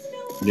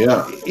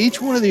 Yeah.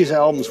 Each one of these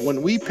albums,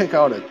 when we pick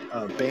out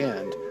a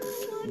band,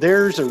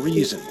 there's a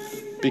reason.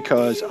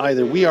 Because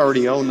either we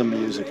already own the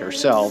music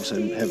ourselves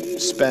and have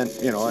spent,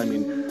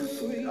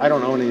 I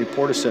don't own any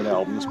Portishead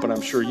albums, but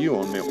I'm sure you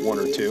own one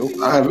or two.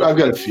 I've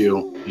got a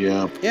few,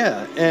 yeah.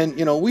 Yeah, and,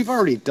 we've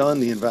already done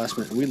the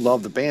investment. We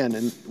love the band,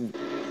 and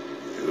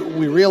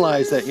we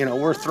realize that,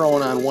 we're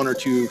throwing on 1 or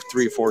 2,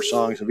 3, 4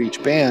 songs of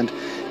each band.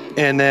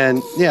 And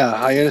then,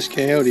 Hiatus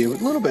Coyote, a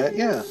little bit,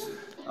 yeah.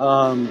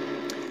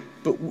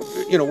 But,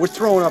 we're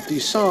throwing up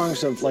these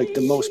songs of like the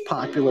most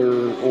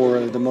popular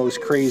or the most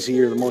crazy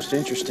or the most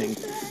interesting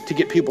to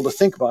get people to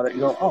think about it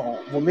and go,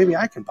 oh, well, maybe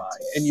I can buy.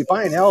 And you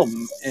buy an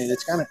album and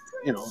it's got,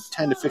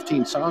 10 to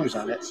 15 songs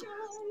on it.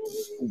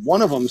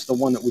 One of them's the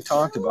one that we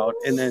talked about.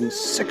 And then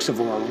 6 of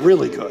them are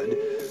really good.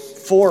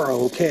 4 are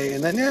okay.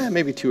 And then,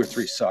 maybe 2 or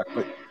 3 suck.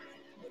 But,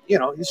 you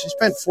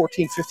spent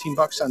 $14,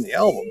 $15 on the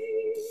album.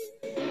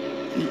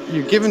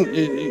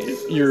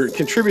 You're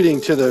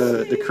contributing to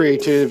the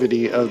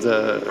creativity of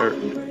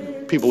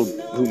the people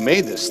who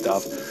made this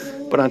stuff,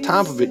 but on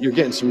top of it, you're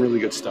getting some really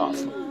good stuff.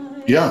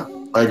 Yeah,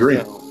 I agree.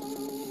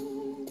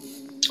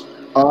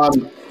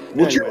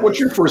 What's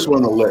your first one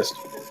on the list?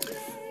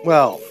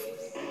 Well,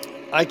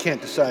 I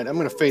can't decide. I'm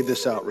going to fade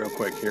this out real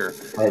quick here.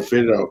 All right,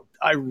 fade it out.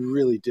 I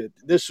really did.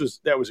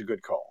 That was a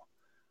good call.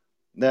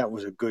 That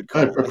was a good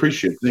call. I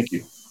appreciate it. Thank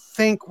you. I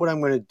think what I'm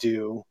going to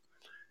do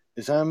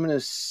is I'm not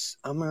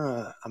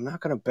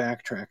going to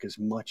backtrack as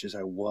much as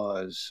I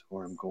was,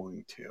 or I'm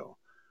going to.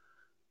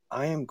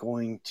 I am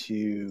going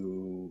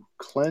to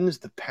cleanse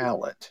the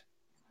palate.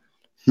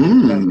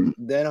 Then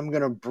I'm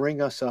going to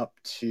bring us up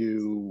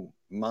to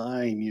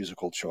my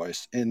musical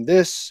choice. And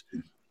this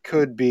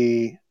could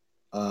be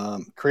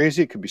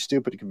crazy. It could be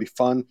stupid. It could be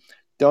fun.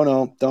 Don't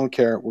know. Don't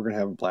care. We're going to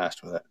have a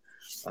blast with it.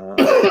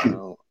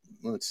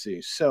 Let's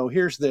see. So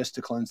here's this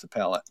to cleanse the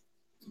palate.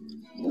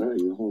 Why are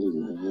you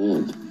holding my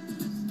hand?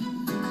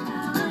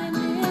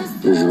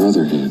 Where's your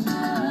other hand?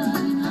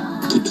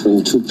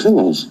 Between 2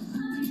 pillows.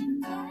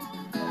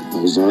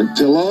 Those aren't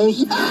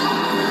pillows.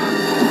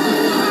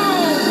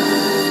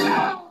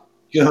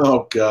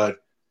 Oh, God.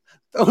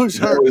 Those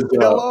are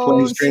pillows.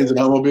 Planes, Trains, and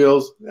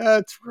Automobiles.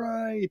 That's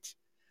right.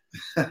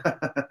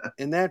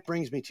 And that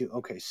brings me to,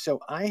 okay, so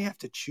I have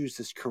to choose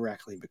this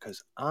correctly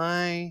because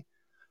I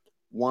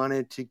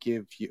wanted to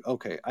give you,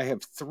 okay, I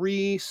have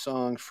 3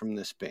 songs from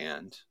this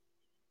band.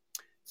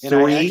 And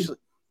 3? I actually,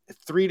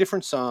 3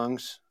 different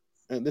songs.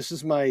 This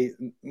is my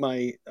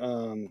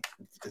other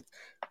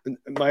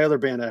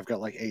band. I've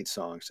got like 8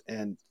 songs,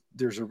 and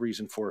there's a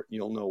reason for it.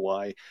 You'll know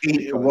why.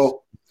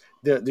 Well,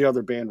 the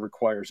other band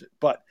requires it.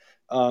 But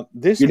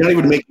this you're not band,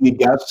 even making me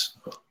guess.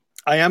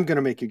 I am going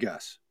to make you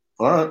guess.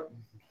 All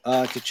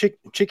right. To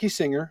Chicky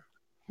Singer,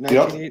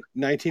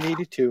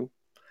 1982.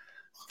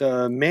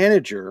 The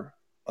manager,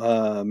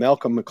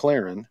 Malcolm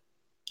McLaren,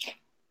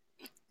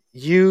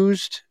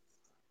 used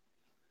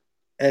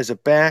as a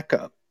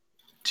backup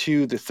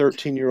to the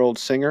 13-year-old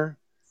singer,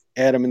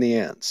 Adam and the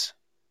Ants.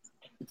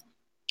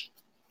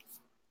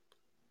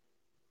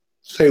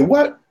 Say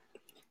what?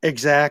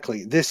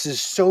 Exactly. This is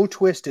so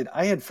twisted.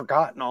 I had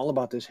forgotten all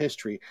about this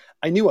history.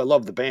 I knew I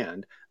loved the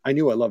band. I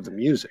knew I loved the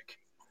music.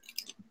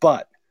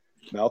 But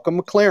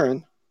Malcolm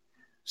McLaren,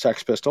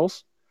 Sex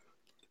Pistols,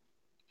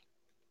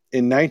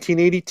 in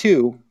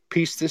 1982,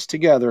 pieced this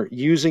together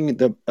using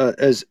the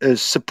as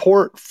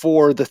support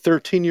for the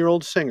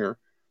 13-year-old singer,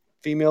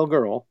 female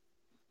girl,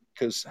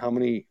 because how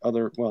many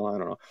other, well, I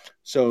don't know.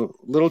 So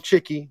little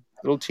chickie,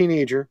 little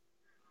teenager.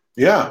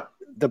 Yeah.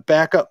 The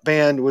backup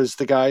band was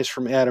the guys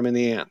from Adam and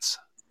the Ants.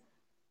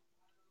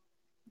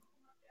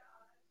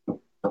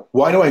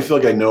 Why do I feel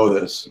like I know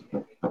this?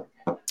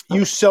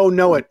 You so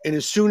know it. And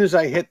as soon as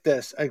I hit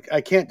this,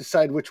 I can't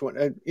decide which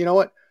one. You know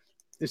what?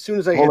 As soon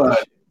as I hit this.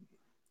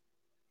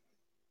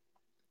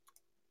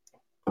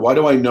 Why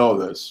do I know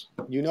this?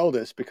 You know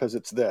this because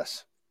it's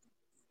this.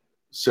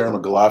 Sarah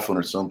McLachlan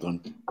or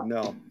something.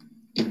 No.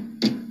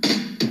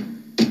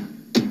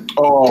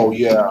 Oh,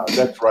 yeah,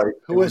 that's right.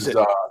 Who is it?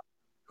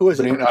 Who is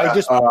it?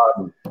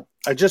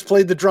 I just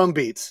played the drum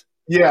beats.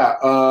 Yeah.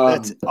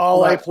 That's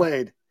all I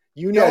played.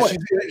 You know it.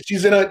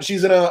 She's in a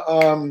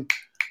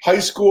high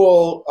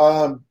school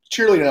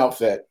cheerleading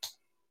outfit.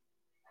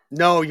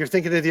 No, you're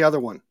thinking of the other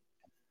one.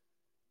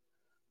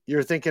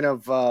 You're thinking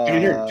of. I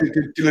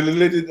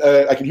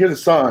can hear the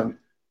song.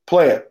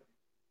 Play it.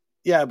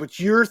 Yeah, but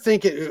you're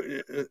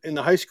thinking in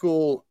the high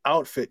school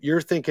outfit.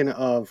 You're thinking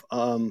of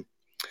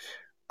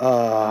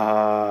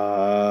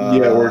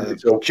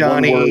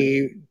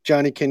Johnny.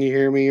 Johnny, can you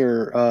hear me?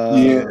 Or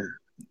yeah,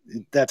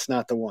 that's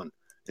not the one.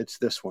 It's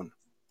this one.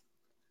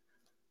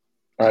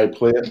 All right,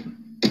 play it.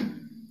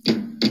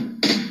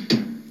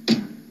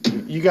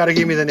 You got to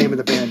give me the name of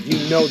the band.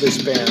 You know this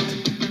band.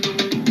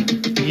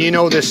 You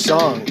know this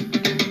song.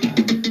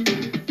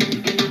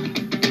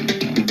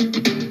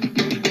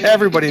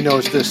 Everybody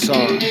knows this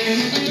song.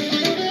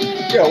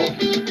 Yeah.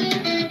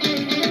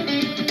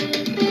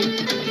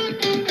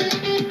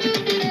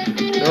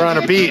 They're on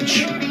a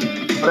beach.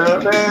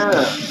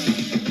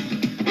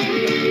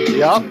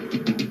 Yup.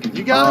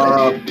 You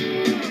got it.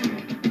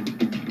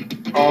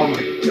 Oh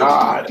my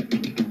God.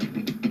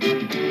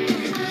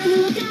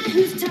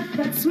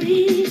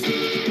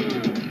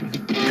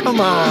 Come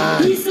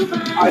on.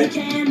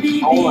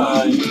 Hold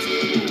on.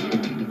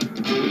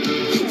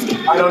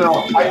 I don't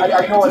know.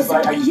 I know it,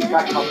 but I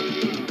got nothing.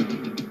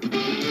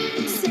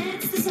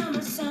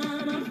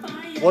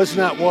 Was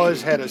Not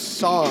Was had a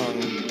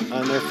song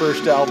on their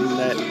first album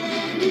that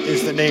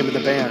is the name of the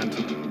band.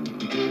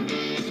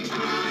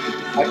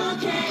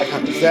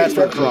 That's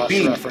a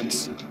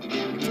cross-reference.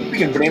 I'm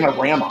thinking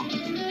Bananarama.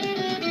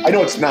 I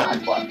know it's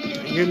not, but...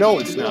 You know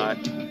it's not.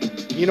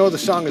 You know the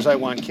song is I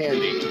Want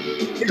Candy.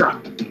 Yeah.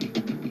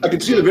 I can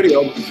see the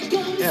video.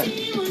 Yeah.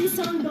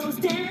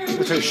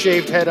 With her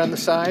shaved head on the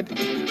side.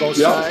 Both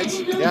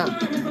sides. Yeah.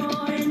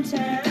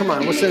 Come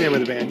on, what's the name of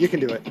the band? You can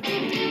do it.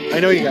 I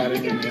know you got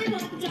it in you.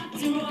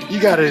 You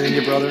got it in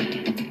you, brother.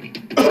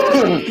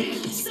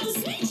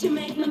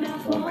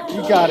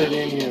 You got it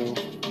in you.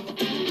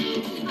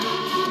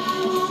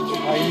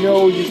 I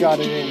know you got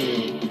it in you.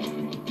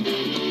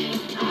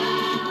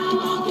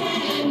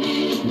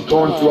 I'm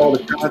going through all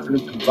the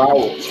consonants and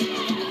vowels.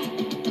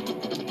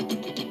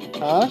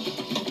 Huh?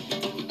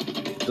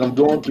 I'm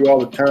going through all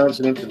the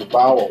consonants and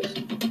vowels.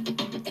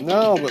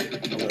 No, but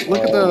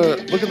look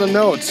at the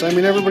notes. I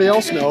mean, everybody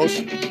else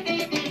knows.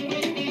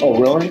 Oh,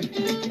 really?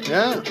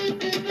 Yeah.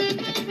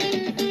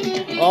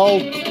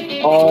 Wow.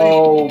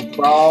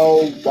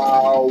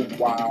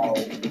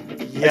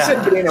 Yeah. I said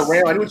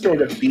Bananarama. I knew it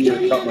was a B or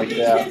something like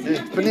that.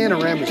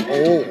 Bananarama is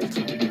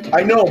old.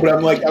 I know, but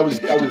I'm like, I was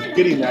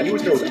getting that. I knew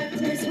it was a B.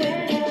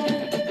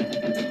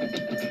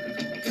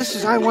 This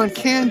is I Want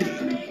Candy.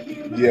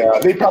 Yeah,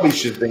 they probably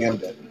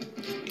Shazammed it.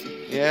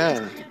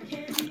 Yeah.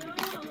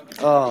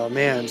 Oh,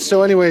 man.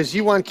 So anyways,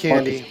 You Want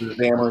Candy.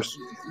 Shazammers.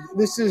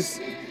 This is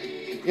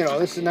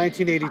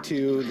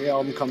 1982. The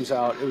album comes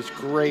out. It was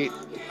great.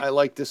 I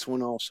like this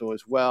one also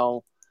as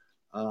well.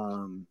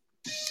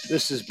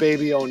 This is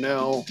Baby Oh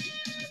No.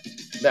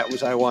 That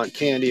was I Want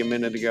Candy a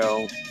minute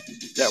ago.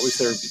 That was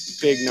their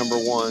big number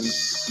one.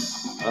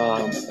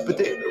 But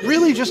they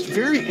really just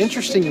very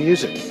interesting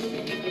music.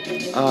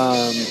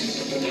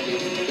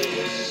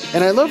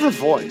 And I love her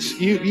voice.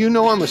 You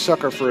know I'm a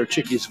sucker for a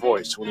chicky's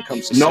voice when it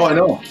comes to No, singing. I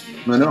know.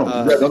 We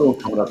got another one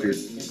coming up here.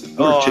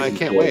 Another I chicken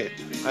can't voice.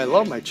 wait. I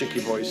love my chicky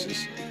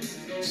voices.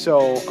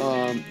 So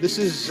this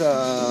is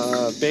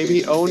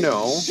Baby Oh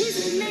No.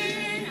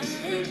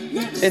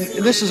 And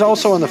this is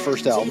also on the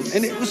first album.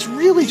 And it was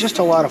really just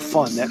a lot of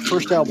fun. That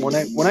first album,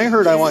 when I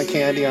heard I Want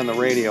Candy on the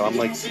radio, I'm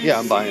like, yeah,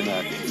 I'm buying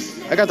that.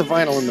 I got the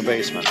vinyl in the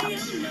basement.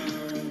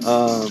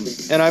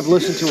 And I've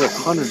listened to it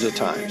hundreds of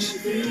times.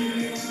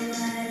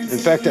 In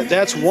fact,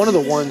 that's one of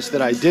the ones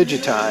that I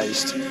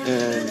digitized,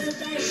 and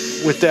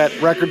with that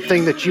record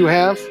thing that you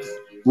have,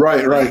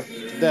 Right.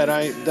 that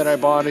I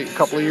bought a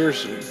couple of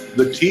years,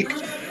 The teak.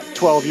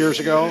 12 years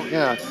ago.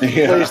 Yeah.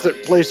 Yeah.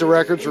 Plays the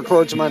records,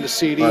 records them on the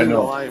CD. I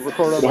know. While I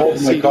record them It on the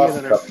holds my CD. coffee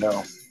And then cup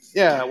now.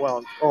 yeah.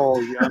 Well.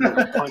 Oh, yeah. I'm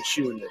gonna punch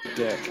you in the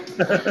dick.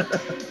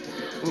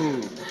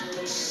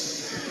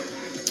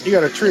 You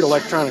got to treat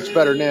electronics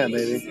better than that,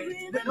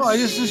 baby. But no,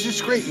 it's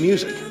just great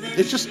music.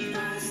 It's just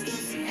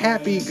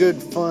happy, good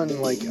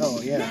fun. Like,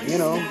 oh yeah, you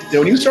know. Yeah,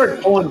 when you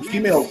start pulling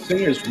female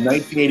singers from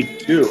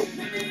 1982,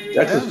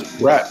 that's a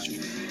stretch.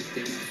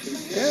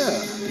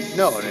 Yeah.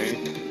 No, it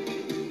ain't.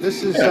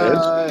 This is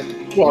Yeah,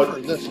 well,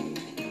 this.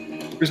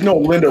 there's no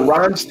Linda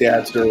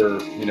Ronstadt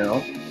or, you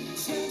know.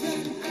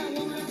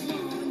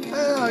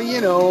 You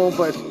know,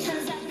 but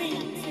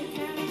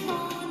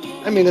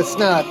I mean, it's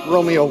not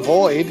Romeo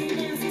Void.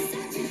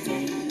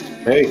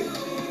 Hey,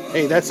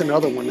 that's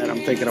another one that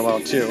I'm thinking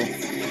about too.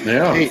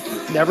 yeah. Hey,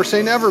 never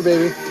say never,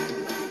 baby.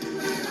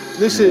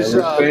 This is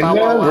Never say Bow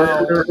Wow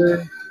Wow,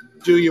 never.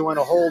 Do You Want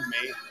to Hold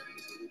Me?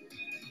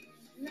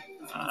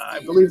 I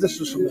believe this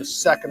was from the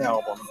second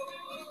album.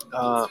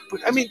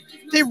 But I mean,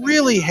 they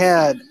really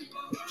had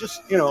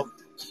just, you know,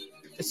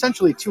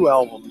 essentially 2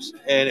 albums,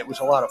 and it was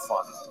a lot of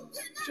fun.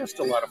 Just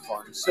a lot of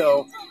fun.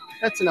 So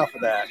that's enough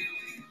of that.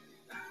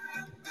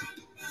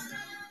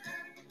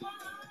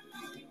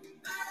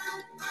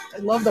 I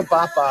love the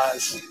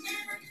Bapas.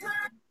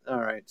 All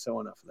right, so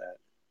enough of that.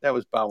 That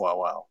was Bow Wow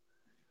Wow.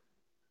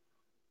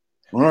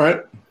 All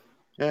right.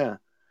 Yeah.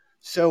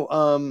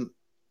 So,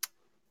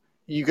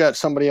 you got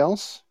somebody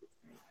else?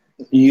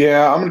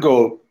 Yeah, I'm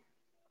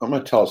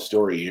gonna tell a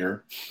story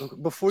here.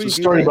 Before It's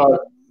you a story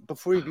about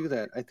do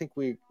that, I think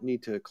we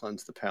need to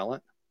cleanse the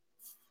palate.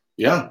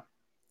 yeah.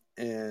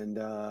 And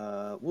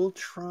we'll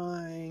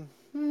try.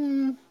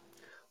 Let's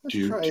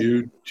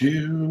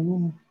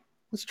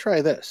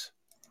try this.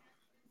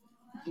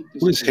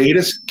 What is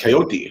Hadis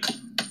Coyote?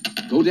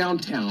 Go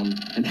downtown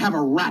and have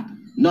a rat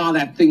gnaw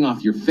that thing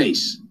off your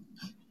face.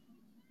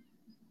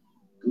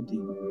 Good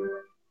deal.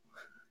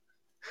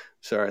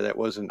 Sorry, that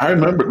wasn't. I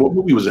remember, what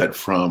movie was that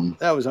from?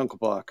 That was Uncle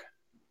Buck.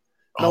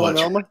 Oh,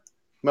 that's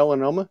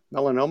Melanoma?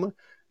 Melanoma?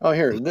 Oh,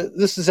 here.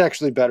 This is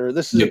actually better.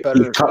 This is You, a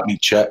better. you cut me,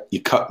 Chet.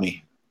 You cut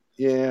me.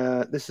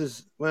 Yeah, this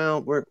is.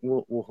 Well,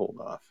 we'll hold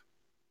off.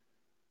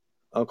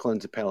 I'll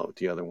cleanse the palate with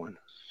the other one.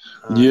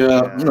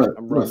 Yeah,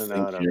 I'm running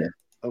out of. here.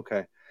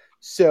 Okay,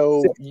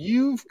 so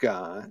you've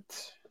got.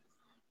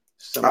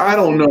 I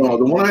don't know.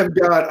 The one I've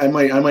got, I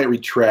might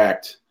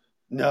retract.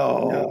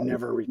 No,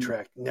 never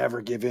retract.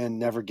 Never give in.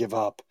 Never give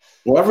up.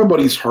 Well,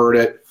 everybody's heard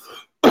it.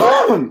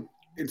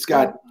 It's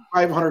got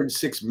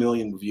 506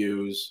 million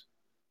views.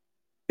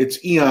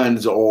 It's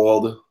eons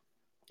old.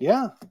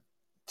 Yeah.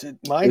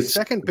 My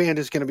second band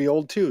is going to be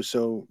old too,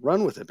 so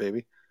run with it,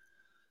 baby.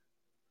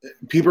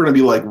 People are going to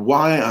be like,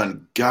 why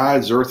on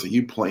God's earth are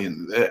you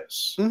playing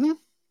this? Mm-hmm.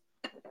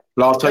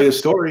 But I'll tell you a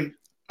story.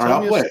 All right,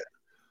 I'll play it.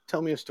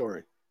 Tell me a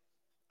story.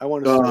 I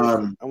want a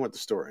story. I want the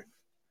story.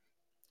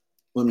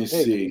 Let me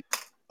see.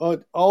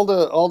 All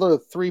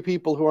the 3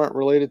 people who aren't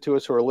related to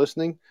us who are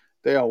listening,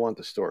 they all want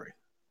the story.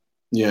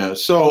 Yeah,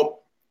 so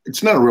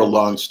it's not a real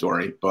long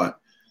story, but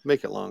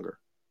make it longer.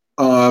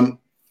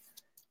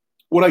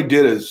 What I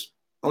did is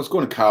I was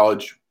going to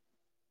college,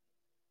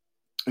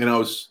 and I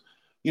was,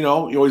 you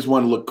know, you always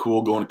want to look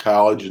cool going to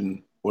college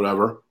and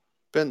whatever.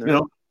 Been there. You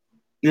know,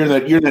 you're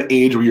in that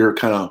age where you're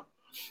kind of,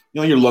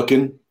 you know, you're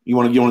looking, you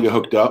want to get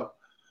hooked up.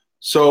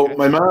 So okay.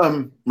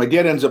 My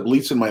dad ends up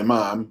leasing my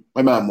mom.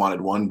 My mom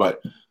wanted one,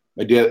 but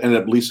my dad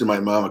ended up leasing my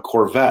mom a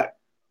Corvette.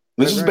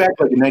 And this is back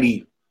like in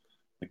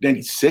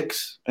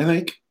 96, I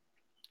think.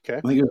 Okay.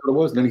 I think it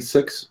was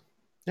 96.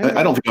 Yeah.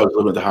 I don't think I was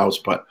living at the house,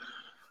 but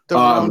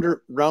the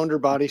rounder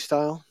body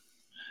style.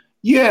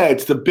 Yeah,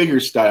 it's the bigger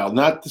style,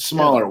 not the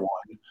smaller one.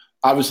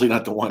 Obviously,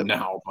 not the one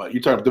now, but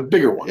you're talking about the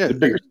bigger one, the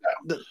bigger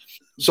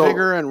style.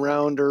 Bigger and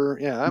rounder.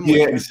 Yeah,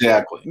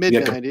 exactly.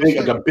 Mid-90s.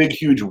 Like a big,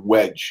 huge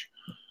wedge.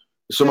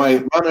 So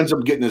my mom ends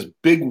up getting this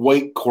big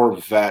white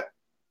Corvette,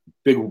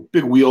 big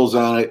wheels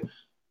on it,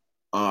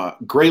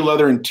 gray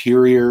leather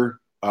interior,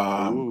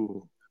 had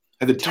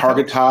the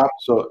target top,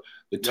 so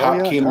the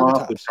top came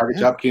off. The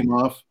target top came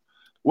off.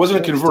 It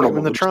wasn't a convertible.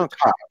 In the trunk.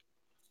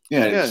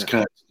 Yeah, it's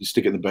kind of you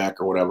stick it in the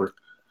back or whatever.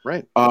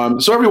 Right.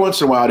 So every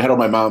once in a while, I'd head on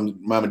my mom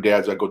and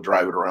dad's. I'd go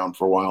drive it around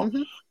for a while.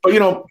 Mm-hmm. But, you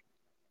know,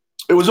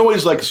 it was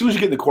always like as soon as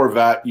you get in the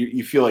Corvette,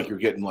 you feel like you're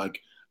getting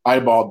like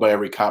eyeballed by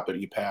every cop that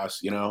you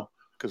pass, you know.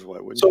 Because why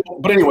wouldn't you?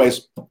 But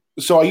anyways,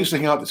 so I used to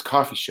hang out at this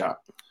coffee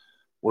shop.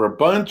 where a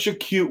bunch of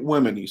cute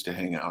women used to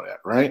hang out at,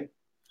 right?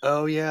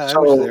 Oh yeah, I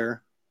So- was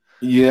there.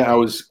 Yeah, I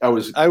was I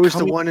was the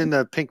coming- one in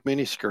the pink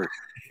miniskirt.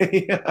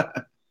 yeah,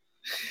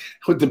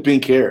 with the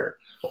pink hair.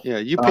 Yeah,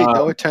 you paid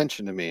no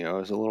attention to me. I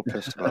was a little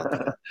pissed about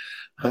that.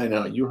 I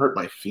know, you hurt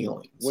my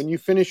feelings. When you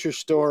finish your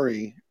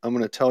story, I'm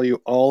going to tell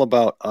you all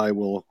about I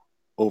Will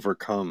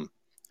Overcome,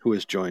 who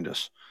has joined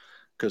us,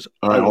 because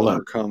All right, I Will hold on.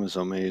 Overcome is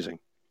amazing.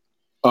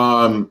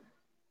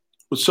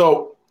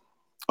 So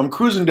I'm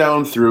cruising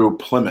down through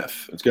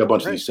Plymouth. It's got a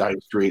bunch of these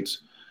side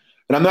streets.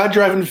 And I'm not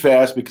driving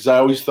fast because I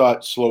always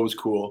thought slow was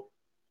cool.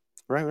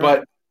 Right.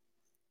 But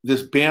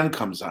this band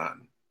comes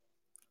on.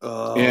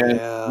 Oh, And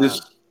yeah.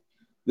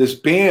 this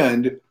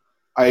band,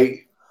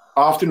 I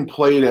often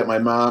played at my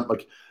mom.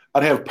 Like,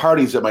 I'd have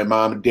parties at my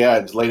mom and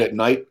dad's late at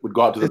night. Would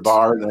go out to the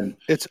bar, and then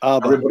It's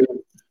ABBA.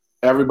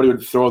 everybody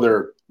would throw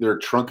their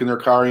trunk in their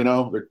car,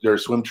 their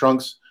swim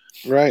trunks.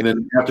 Right. And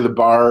then after the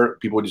bar,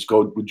 people would just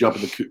would jump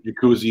in the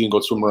jacuzzi and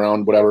go swim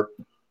around, whatever.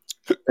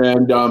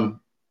 And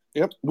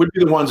Yep. we'd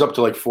be the ones up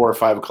to like 4 or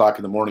 5 o'clock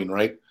in the morning,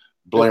 right?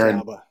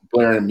 Blaring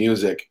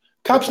music.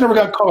 Cops never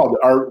got called.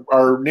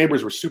 Our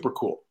neighbors were super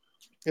cool.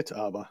 It's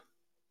ABBA.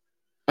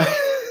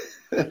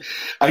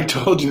 I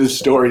told you this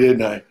story,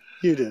 didn't I?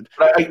 You did.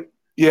 But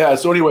yeah.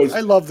 So, anyways, I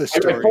love this I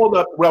story. pulled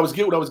up what I was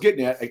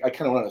getting at. I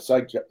kind of went on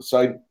a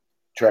side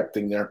track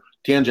thing there,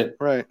 tangent.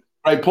 Right.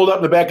 I pulled up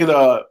in the back of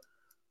the,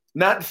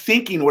 not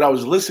thinking what I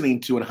was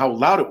listening to and how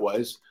loud it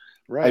was.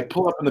 I Right.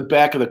 pull up in the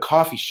back of the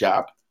coffee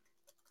shop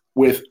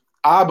with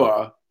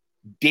ABBA,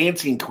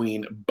 Dancing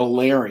Queen,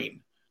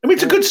 blaring. I mean,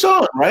 it's a good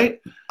song, right?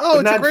 Oh, But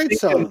it's a not great thinking-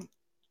 song.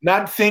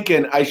 Not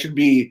thinking I should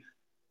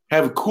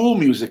have cool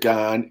music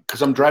on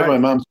because I'm driving Right.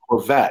 my mom's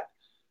Corvette.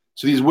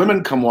 So these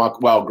women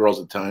girls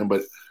at the time,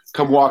 but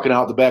come walking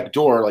out the back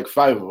door, like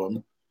 5 of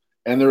them,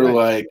 and they're Right.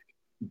 like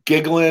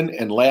giggling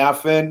and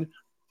laughing.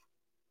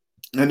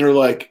 And they're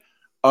like,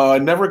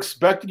 never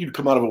expected you to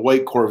come out of a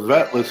white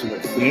Corvette listening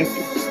to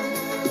dancing.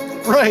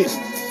 Right.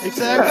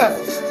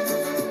 Exactly.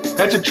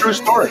 That's a true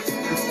story.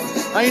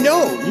 I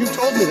know. You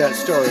told me that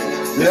story.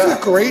 This Yeah. is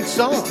a great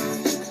song.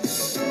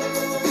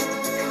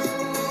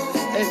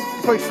 And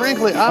quite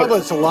frankly,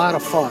 ABBA's a lot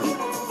of fun.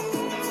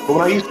 But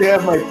when I used to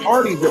have my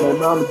parties at my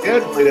mom and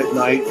dad played at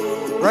night,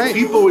 Right.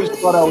 people always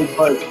thought I was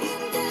like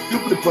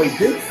stupid to play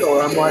disco.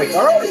 And I'm like,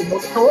 all right,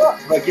 let's go up.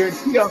 And I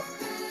guarantee you,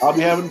 I'll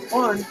be having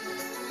fun.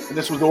 And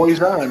this was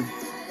always on.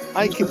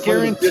 I can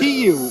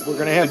guarantee you we're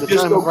going to have the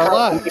time of our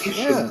lives.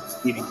 compilation Yeah.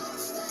 meeting.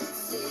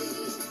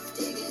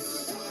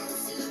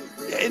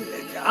 And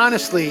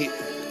honestly,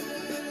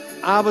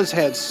 ABBA's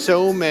had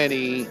so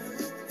many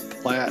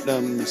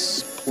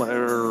platinums,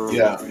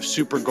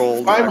 super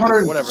gold, whatever.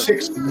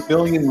 506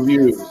 million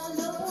views.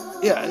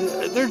 Yeah,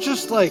 they're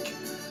just like,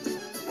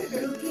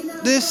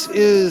 this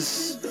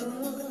is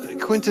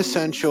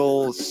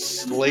quintessential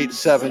late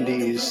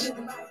 70s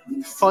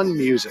fun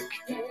music.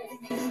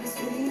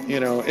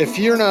 If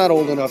you're not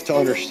old enough to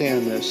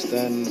understand this,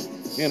 then,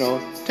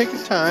 take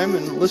your time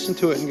and listen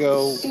to it and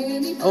go,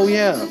 oh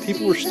yeah,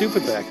 people were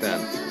stupid back then.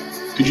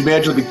 Could you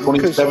imagine the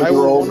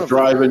 27-year-old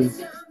driving,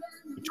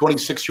 the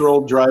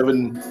 26-year-old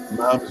driving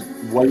mom's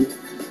white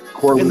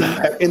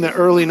Corvette? In the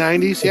early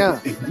 90s, yeah.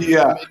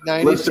 Yeah.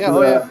 Mid-90s, Listen yeah, to oh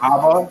that yeah.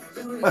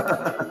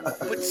 ABBA.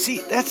 But see,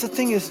 that's the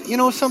thing is,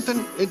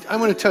 something, I'm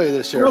going to tell you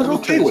this, I Eric. was Let me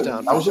okay turn with this it.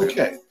 down I for a was second.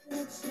 okay.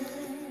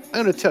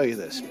 I'm going to tell you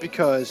this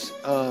because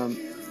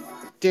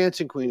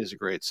Dancing Queen is a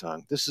great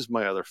song. This is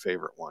my other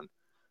favorite one.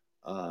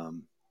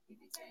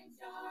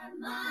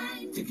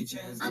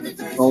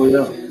 Oh,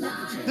 yeah.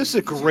 This is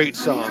a great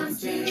song.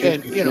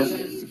 And,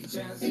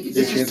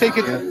 it's just take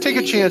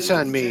a chance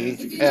on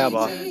me,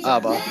 ABBA.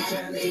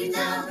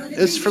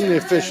 It's from the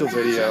official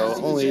video.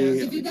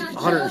 Only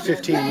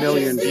 115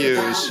 million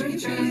views.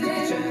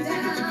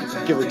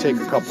 Give or take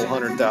a couple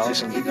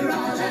 100,000.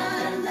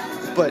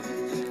 But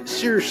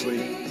seriously,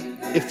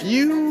 if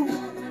you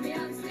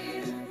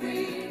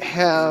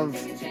have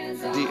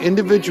the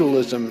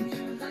individualism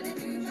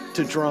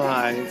to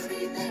drive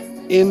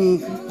in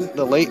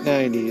the late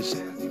 90s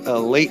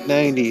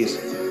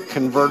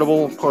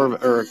convertible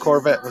Corvette or a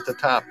Corvette with the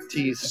top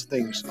teeth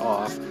things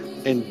off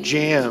and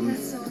jam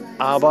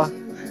ABBA,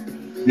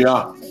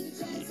 Yeah.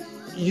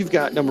 you've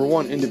got number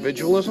one,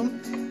 individualism.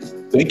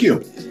 Thank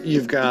you.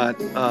 You've got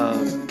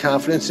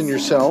confidence in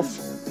yourself.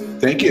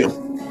 Thank you.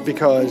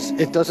 Because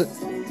it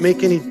doesn't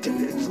make any.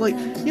 It's like,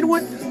 you know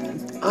what?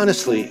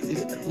 Honestly,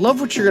 love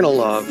what you're going to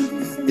love.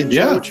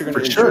 Enjoy what you're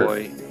going to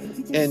enjoy.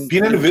 And be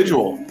an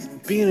individual.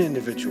 Be an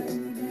individual.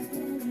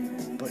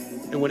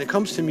 And when it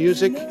comes to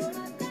music,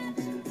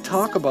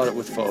 talk about it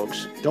with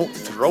folks. Don't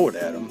throw it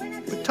at them,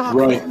 but talk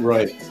about it.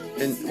 Right.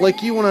 And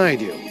like you and I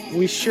do,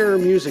 we share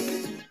music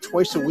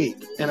twice a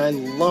week, and I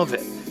love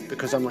it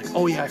because I'm like,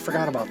 oh yeah, I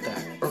forgot about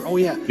that. Or, oh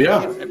yeah.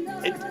 Yeah.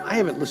 I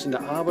haven't listened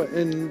to ABBA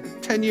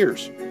in 10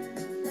 years.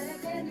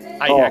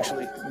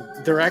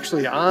 They're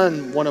actually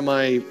on one of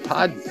my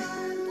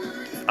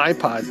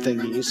iPod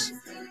thingies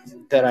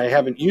that I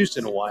haven't used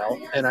in a while,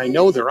 and I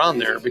know they're on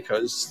there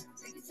because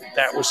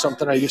that was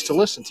something I used to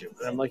listen to.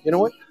 And I'm like, you know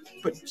what?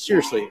 But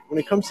seriously, when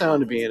it comes down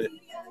to being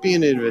be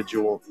an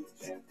individual,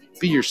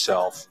 be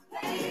yourself,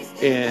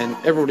 and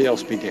everybody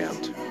else be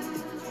damned.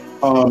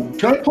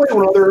 Can I play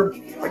one other?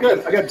 I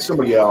got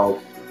somebody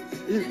else.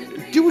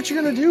 Do what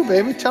you're gonna do,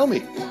 baby. Tell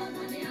me.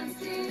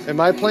 Am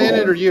I playing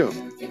it or you?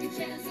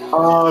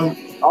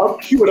 I'll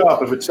cue it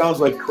up. If it sounds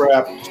like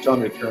crap, just tell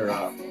me to turn it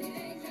off.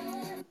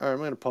 All right, I'm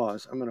gonna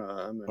pause. I'm gonna.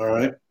 All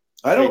right.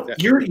 I don't.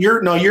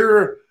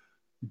 Your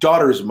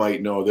daughters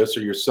might know this,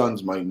 or your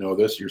sons might know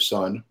this. Your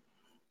son.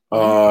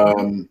 Hold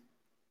on.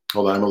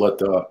 I'm gonna let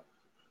the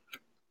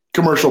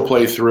commercial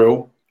play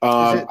through.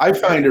 I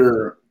find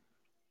her.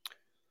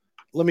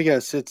 Let me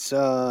guess. It's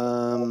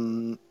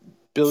 $1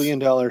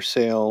 billion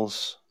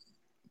sales.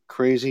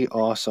 Crazy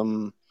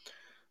awesome.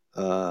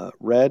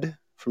 Red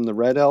from the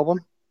Red album.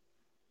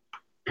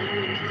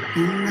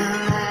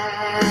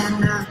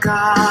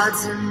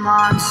 Gods and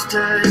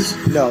monsters.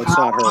 No, it's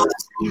not her.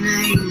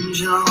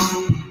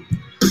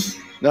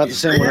 Not the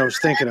same one I was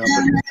thinking of.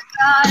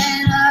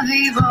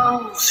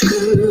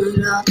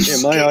 Yeah,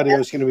 my audio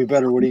is going to be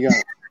better. What do you got?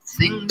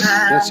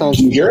 That sounds.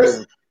 Can you hear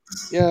it?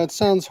 Yeah, it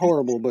sounds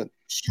horrible, but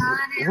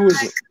who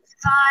is it?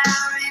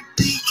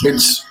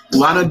 It's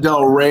Lana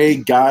Del Rey,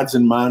 Gods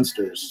and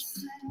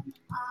Monsters.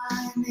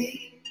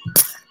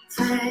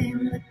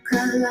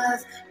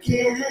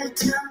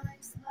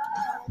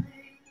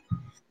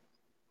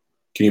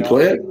 Can you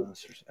play it?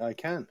 I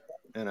can,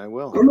 and I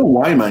will. I don't know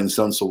why mine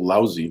sounds so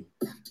lousy.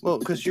 Well,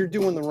 because you're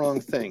doing the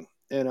wrong thing,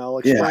 and I'll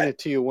explain it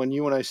to you when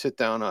you and I sit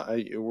down.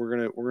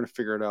 We're gonna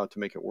figure it out to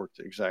make it work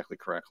exactly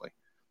correctly.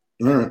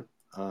 All right.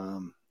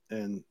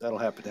 And that'll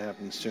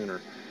happen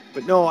sooner.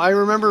 But no, I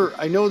remember.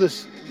 I know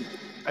this.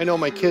 I know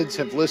my kids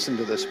have listened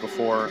to this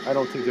before. I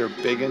don't think they're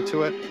big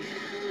into it.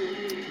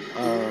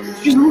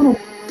 She's a little.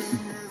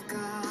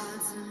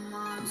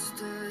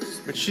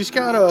 But she's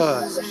got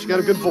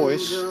a good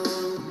voice.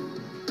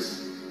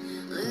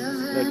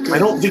 I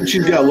don't think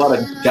she's got a lot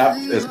of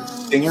depth as a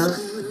singer,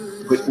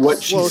 but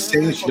what she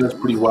sings, she does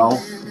pretty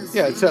well.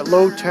 Yeah, it's that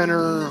low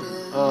tenor,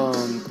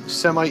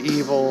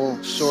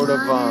 semi-evil sort of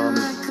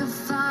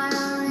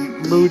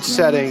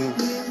mood-setting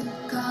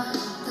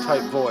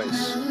type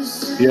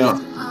voice. Yeah.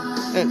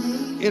 And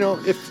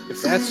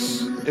if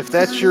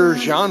that's your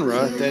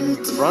genre, then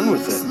run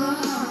with it.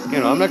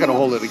 I'm not going to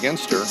hold it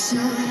against her.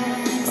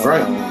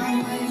 Right.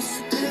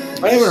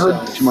 I haven't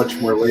heard too much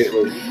from her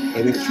lately.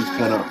 I think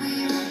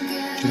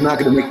she's not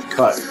going to make the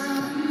cut,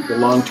 the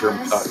long-term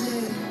cut.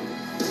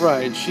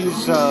 Right.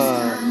 She's.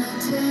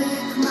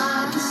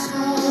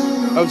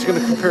 I was going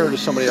to compare her to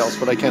somebody else,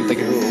 but I can't think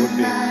of who it would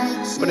be.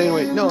 But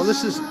anyway, no,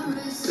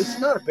 it's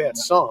not a bad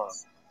song.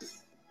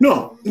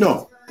 No.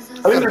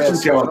 I think there's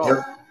some talent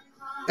there.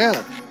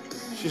 Yeah.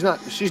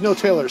 She's no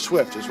Taylor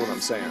Swift, is what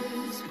I'm saying.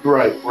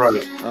 Right.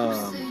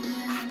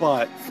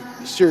 But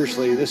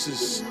seriously, this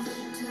is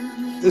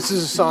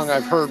a song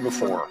I've heard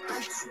before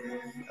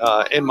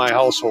in my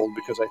household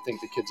because I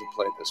think the kids have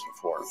played this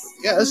before. But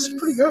yeah, this is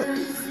pretty good.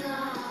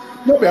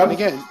 No bad. And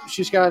again,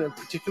 she's got a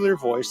particular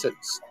voice that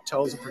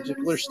tells a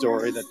particular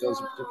story, that does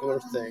a particular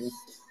thing,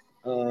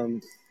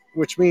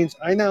 which means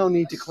I now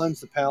need to cleanse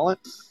the palate,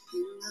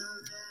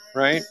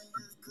 right?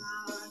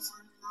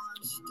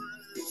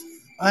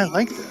 I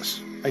like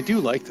this. I do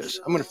like this.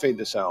 I'm going to fade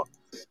this out.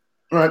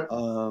 All right.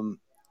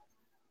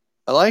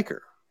 I like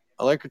her.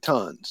 I like her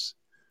tons.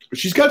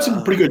 She's got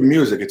some pretty good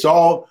music. It's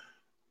all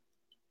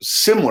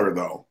similar,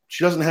 though.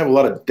 She doesn't have a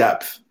lot of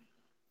depth.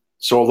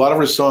 So a lot of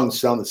her songs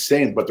sound the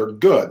same, but they're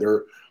good.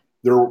 They're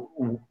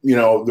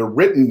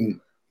written.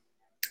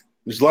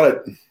 There's a lot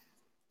of,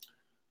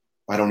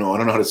 I don't know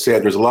how to say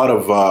it. There's a lot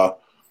of,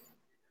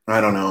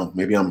 I don't know.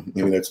 Maybe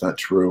that's not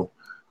true.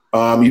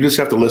 You just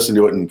have to listen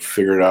to it and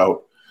figure it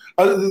out.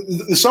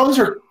 The songs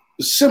are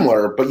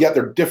similar, but yet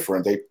they're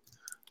different.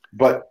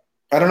 But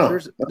I don't know.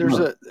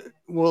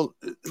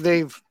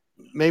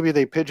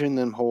 They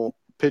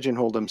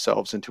pigeonhole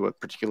themselves into a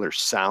particular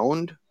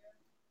sound.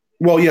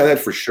 Well, yeah, that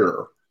for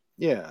sure.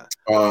 Yeah.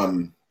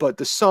 But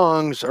the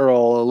songs are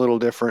all a little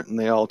different, and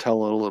they all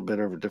tell a little bit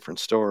of a different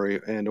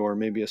story, or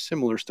maybe a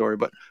similar story.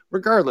 But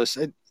regardless,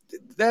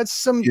 that's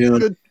some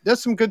good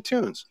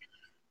tunes.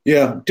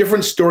 Yeah,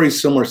 different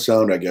stories, similar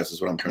sound, I guess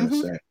is what I'm trying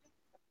to say.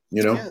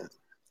 Yeah.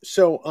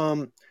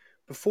 So,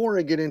 before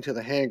I get into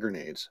the hand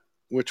grenades,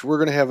 which we're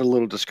going to have a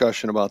little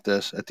discussion about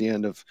this at the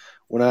end of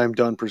when I'm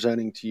done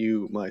presenting to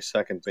you my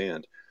second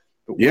band.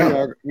 But we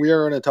are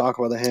going to talk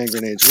about the hand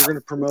grenades. We're going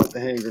to promote the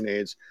hand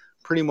grenades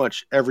pretty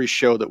much every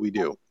show that we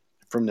do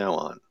from now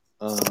on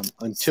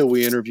until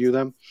we interview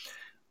them.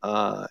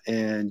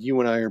 And you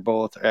and I are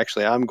both,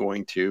 actually, I'm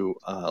going to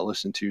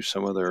listen to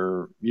some of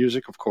their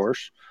music, of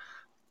course,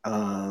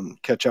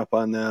 catch up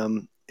on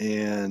them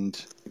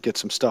and get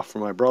some stuff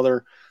from my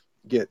brother,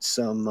 get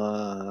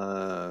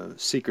some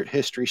secret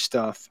history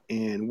stuff.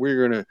 And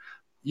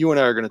you and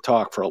I are going to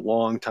talk for a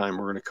long time.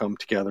 We're going to come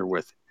together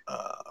with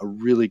a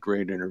really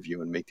great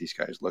interview and make these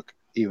guys look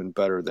even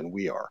better than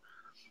we are,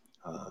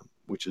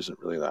 which isn't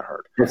really that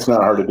hard. It's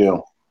not hard to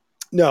do.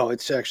 No,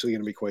 it's actually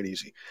going to be quite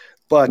easy.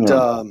 But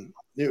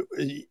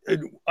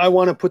I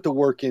want to put the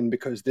work in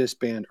because this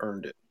band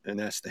earned it, and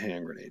that's the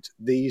Hand Grenades.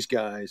 These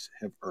guys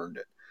have earned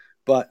it.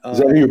 But Is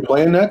that who you're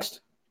playing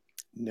next?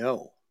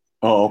 No.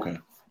 Oh, okay.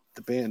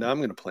 The band I'm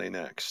going to play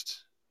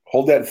next.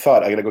 Hold that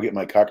thought. I got to go get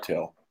my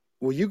cocktail.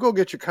 Well, you go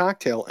get your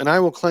cocktail, and I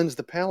will cleanse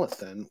the palate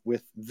then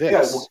with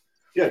this.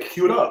 Yeah,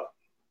 cue it up.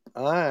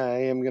 I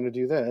am going to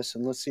do this,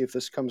 and let's see if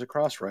this comes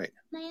across right.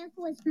 My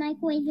uncle was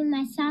microwaving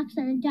my socks,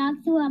 and the dog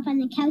threw up on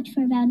the couch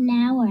for about an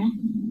hour.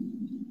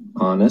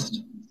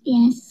 Honest?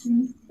 Yes.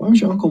 Why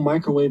was your uncle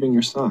microwaving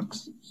your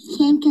socks? He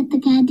can't get the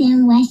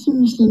goddamn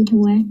washing machine to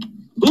work.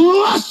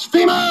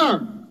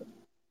 Blasphemer!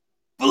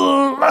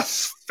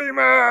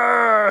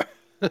 Blasphemer!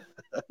 All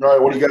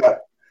right, what do you got?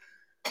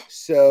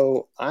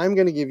 So I'm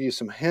going to give you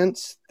some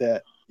hints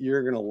that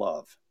you're going to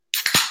love.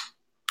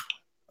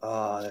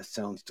 That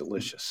sounds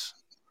delicious.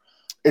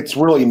 It's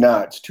really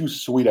not. It's too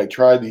sweet. I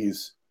tried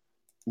these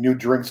new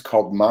drinks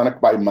called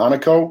by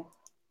Monaco.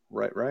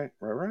 Right.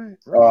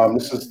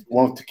 This is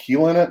one with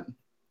tequila in it.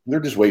 They're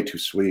just way too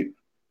sweet.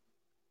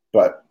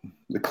 But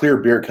the clear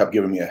beer kept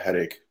giving me a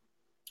headache.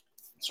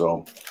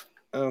 So.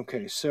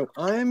 Okay, so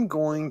I'm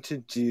going to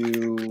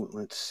do,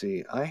 let's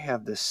see, I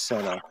have this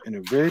set up in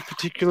a very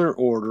particular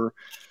order.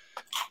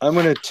 I'm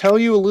going to tell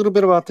you a little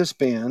bit about this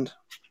band,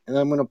 and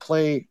I'm going to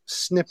play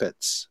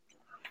snippets.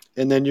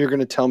 And then you're going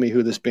to tell me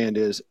who this band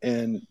is,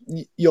 and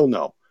you'll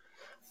know.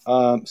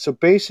 So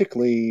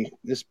basically,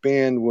 this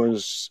band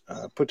was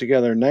put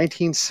together in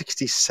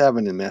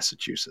 1967 in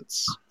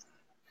Massachusetts.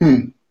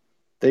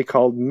 They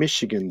called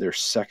Michigan their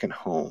second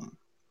home.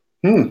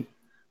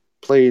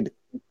 Played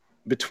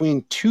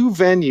between two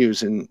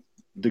venues in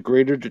the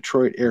greater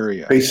Detroit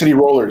area. Bay City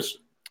Rollers.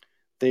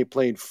 They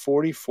played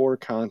 44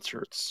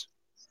 concerts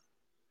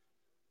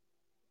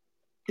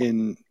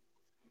in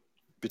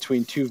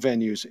between two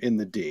venues in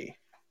the D.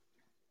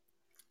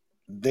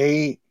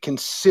 They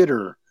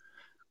consider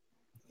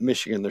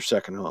Michigan their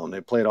second home.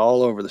 They played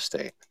all over the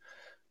state.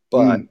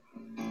 But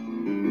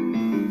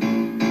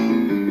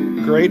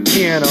great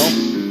piano.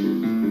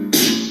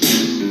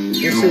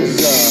 This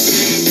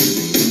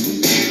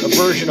is a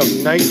version of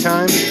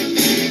Nighttime.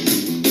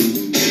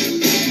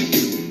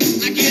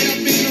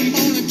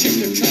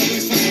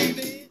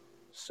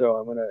 So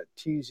I'm going to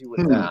tease you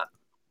with that.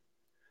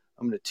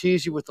 I'm going to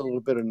tease you with a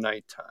little bit of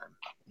Nighttime.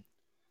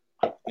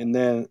 And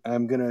then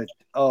I'm going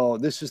to,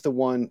 this is the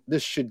one,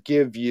 this should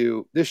give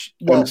you,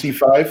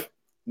 MC5?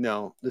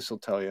 No, this will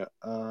tell you.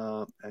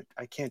 I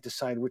can't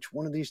decide which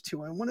one of these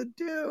two I want to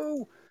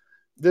do.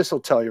 This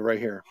will tell you right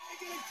here.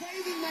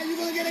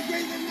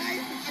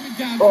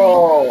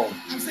 Oh,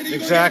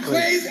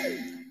 exactly.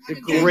 The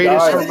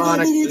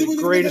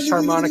greatest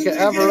harmonica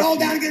ever. And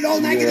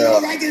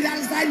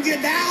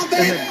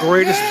the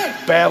greatest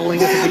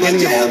battling at the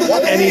beginning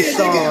of any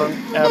song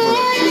ever.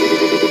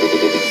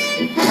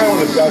 Kind of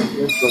the best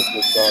intro to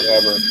the song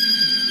ever.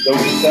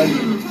 Don't you say?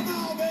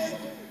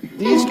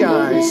 These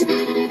guys,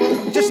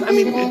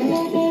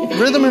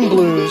 rhythm and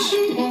blues,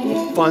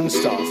 fun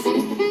stuff.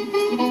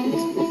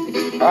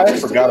 I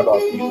forgot about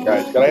these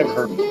guys, but I haven't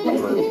heard them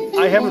ever.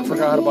 I haven't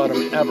forgot about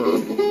them ever.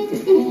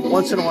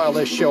 Once in a while,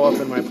 they show up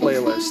in my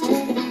playlist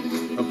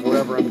of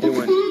whatever I'm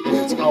doing, and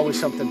it's always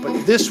something.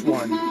 But this is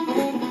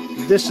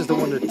the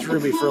one that threw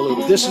me for a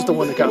loop. This is the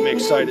one that got me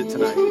excited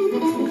tonight.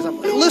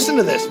 Listen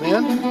to this,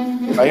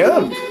 man. I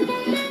am.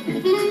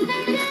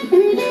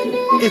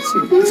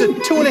 It's a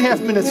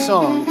 2.5 minute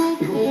song,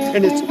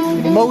 and it's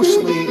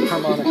mostly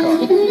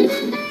harmonica.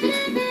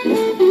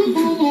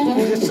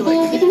 It's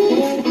like,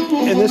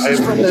 and this is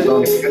from and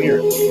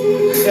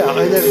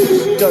then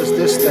it does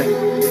this thing.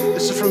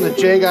 This is from the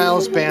J.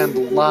 Giles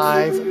Band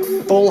live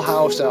Full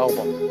House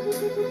album.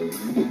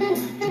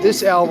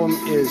 This album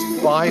is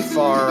by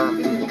far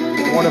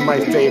one of my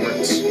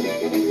favorites.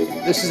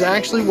 This is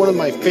actually one of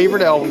my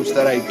favorite albums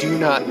that I do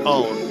not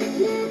own,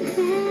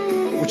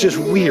 which is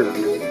weird.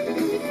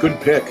 Good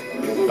pick.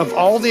 Of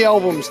all the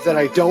albums that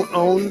I don't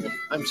own,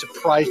 I'm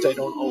surprised I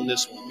don't own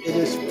this one. It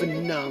is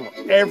phenomenal.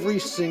 Every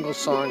single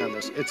song on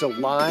this. It's a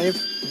live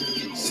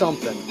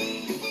something,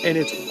 and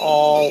it's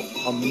all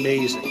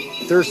amazing.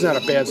 There's not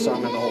a bad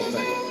song on the whole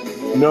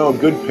thing. No,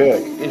 good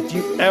pick. And if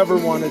you ever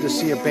wanted to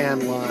see a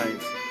band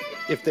live,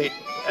 if they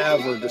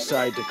ever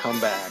decide to come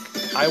back,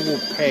 I will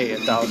pay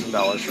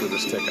 $1,000 for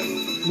this ticket.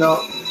 No,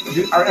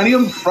 are any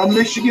of them from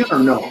Michigan or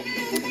no?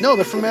 No,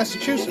 they're from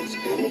Massachusetts.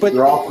 But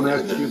they're all from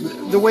Massachusetts.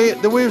 The way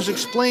it was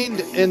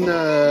explained in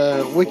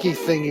the wiki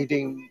thingy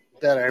thing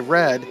that I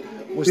read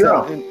was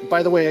that. And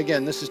by the way,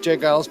 again, this is J.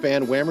 Giles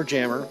Band, Whammer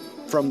Jammer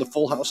from the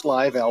Full House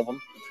Live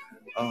album.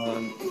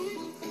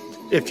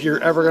 If you're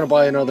ever going to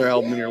buy another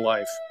album in your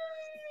life,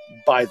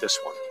 buy this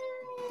one.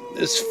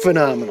 It's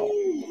phenomenal.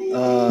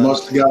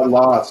 Must have got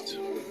lost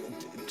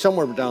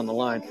somewhere down the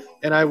line.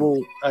 And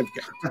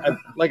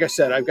like I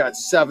said, I've got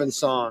 7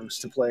 songs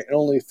to play, and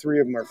only 3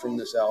 of them are from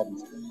this album.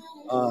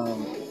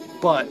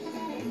 But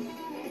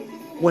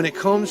when it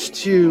comes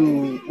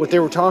to what they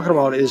were talking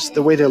about is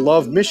the way they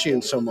love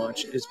Michigan so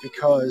much is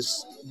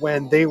because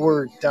when they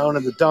were down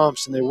in the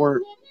dumps and they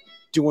weren't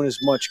doing as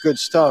much good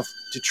stuff,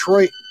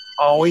 Detroit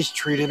always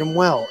treated them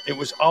well. It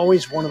was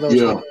always one of those.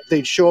 Yeah.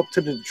 They'd show up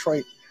to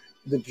Detroit.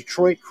 The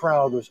Detroit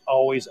crowd was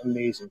always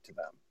amazing to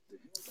them.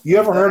 You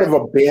ever heard of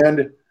a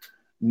band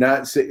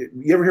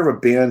you ever hear of a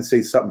band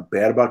say something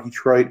bad about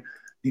Detroit?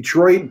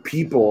 Detroit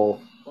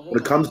people, when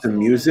it comes to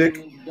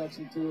music,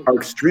 are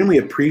extremely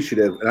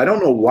appreciative, and I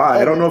don't know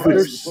why. I don't know if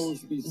it's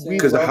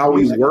because of how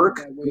we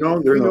work. You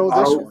know, they're You know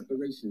this out. one.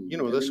 You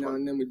know this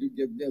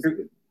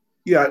one.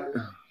 Yeah,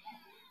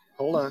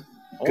 Hold on.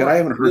 God, I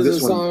haven't heard There's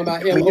this a song one.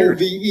 about in years.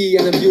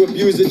 LOVE, and if you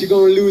abuse it, you're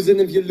gonna lose it.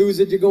 And if you lose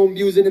it, you're gonna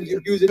abuse it. And if you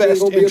abuse it, you ain't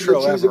Best gonna be able intro to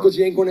choose it ever. because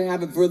you ain't gonna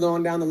have it further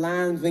on down the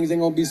line. Things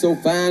ain't gonna be so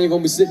fine. You're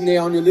gonna be sitting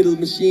there on your little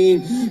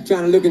machine,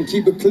 trying to look and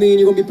keep it clean.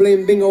 You're gonna be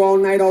playing bingo all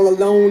night all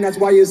alone. That's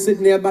why you're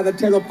sitting there by the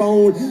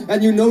telephone,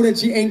 and you know that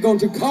she ain't going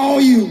to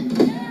call you.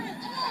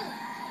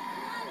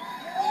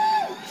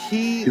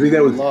 He You think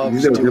that was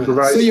loves doing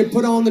improvised? So you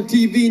put on the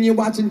TV and you're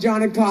watching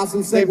Johnny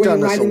Carson They've done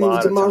segueing this right a into the lot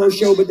of tomorrow times.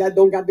 show, but that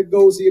don't got to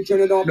go. So you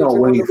turn it off. No, you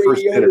turn when on he the first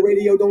radio. did The it.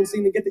 radio don't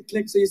seem to get the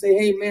click. So you say,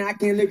 "Hey man, I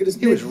can't look at this."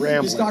 He was You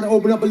rambling. start to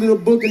open up a little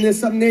book and there's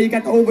something there. You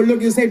got to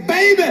overlook. You say,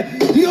 "Baby,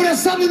 you know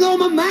there's something on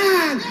my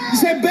mind." You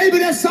say, "Baby,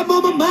 there's something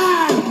on my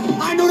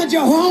mind." I know that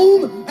you're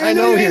home. And I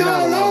know you you're ain't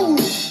not all alone. alone.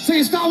 So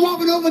you start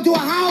walking over to a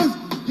house.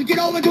 You get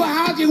over to a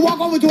house, you walk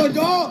over to a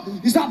door,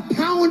 you start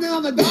pounding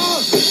on the door.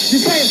 You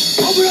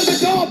say, "Open up the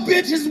door,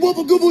 bitch, it's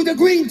Wooba Gooba with the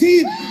green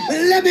teeth,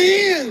 and let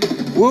me in."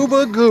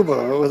 Wooba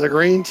Gooba with a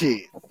green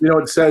tea. You know,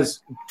 it says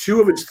 2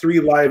 of its 3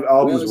 live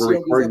albums were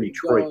recorded in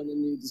Detroit.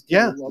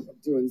 Yeah. Walk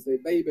up to her and say,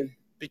 "Baby."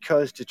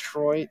 Because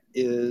Detroit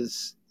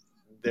is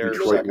their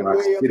Detroit second Rock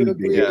home. Way up City, in a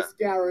baby. green Yeah.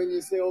 scour and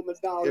you say, "Oh, my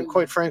darling." And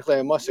quite frankly,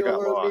 I must have You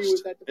got heard me, lost.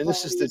 was at the And this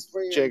is party, the his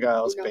friend. Jay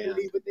Giles Do not band.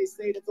 believe what they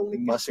say, that's only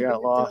Must have gossip got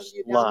and lost telling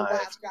you down the live.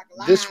 wisecrack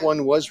line. This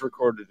one was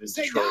recorded in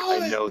Say, Detroit. I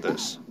darling. know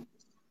this.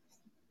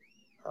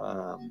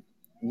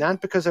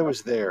 Not because I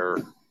was there,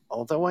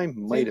 although I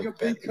might Take your have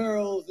been. big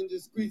curls and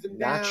just squeeze them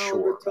Not down.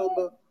 sure.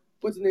 Ratumba.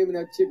 What's the name of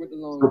that chick with the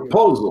long hair?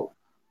 Proposal.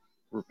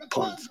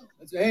 Rapunzel.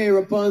 That's, hey,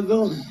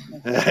 Rapunzel.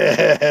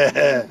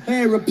 Reputa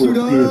Hey, Raputa.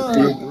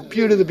 the Buta.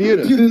 Beauty the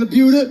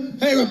beauty,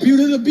 hey,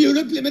 Beauty the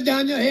beauty, let me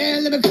down your hair,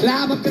 let me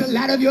climb up to the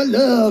ladder of your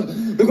love.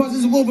 Because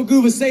this is Wooba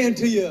Gooba saying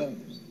to you,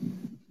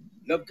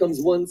 love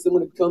comes once, and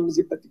when it comes,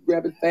 you better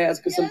grab it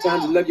fast. Because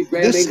sometimes the love you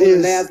grab This ain't gonna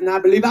is- last, and I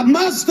believe I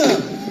must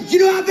have. You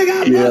know, I think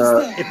I Yeah.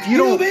 must have. If you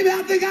don't- baby,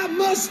 I think I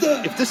must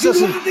have. If this You know,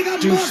 doesn't I think I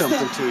do must something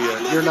have. to you, I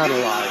must you're have not got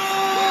alive.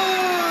 on.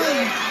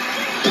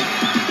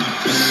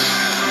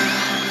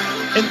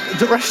 And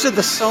the rest of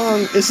the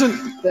song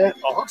isn't that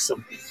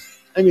awesome.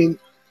 I mean,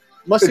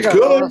 Must Have It's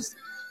Got good. Lost.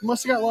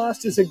 Must Have Got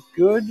Lost is a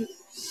good,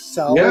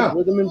 solid Yeah.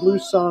 rhythm and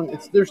blues song.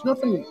 There's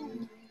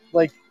nothing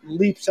like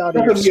leaps out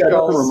of your Nothing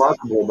skull.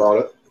 remarkable about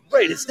it.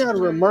 Right, it's not a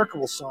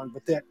remarkable song,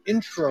 but that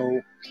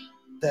intro,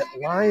 that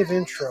live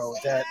intro,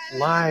 that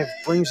live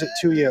brings it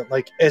to you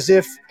like as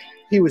if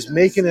he was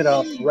making it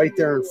up right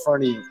there in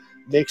front of you.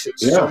 Makes it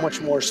so Yeah. much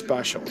more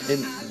special.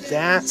 And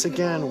that's,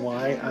 again,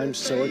 why I'm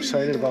so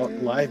excited about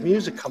live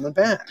music coming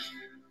back.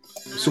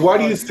 So why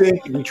do you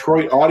think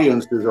Detroit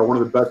audiences are one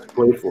of the best to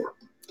play for?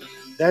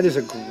 That is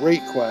a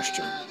great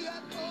question.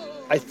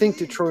 I think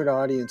Detroit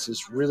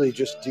audiences really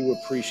just do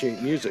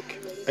appreciate music.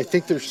 I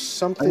think there's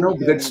something. I know,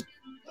 but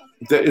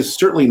that is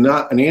certainly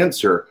not an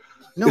answer.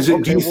 No, Is it?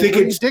 okay, do you well, think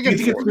what are it's? you Do you digging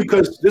think it's for?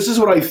 because this is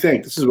what I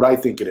think? This is what I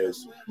think it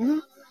is.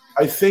 Mhm.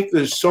 I think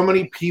there's so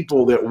many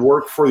people that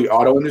work for the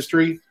auto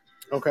industry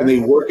Okay. and they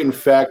work in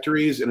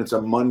factories and it's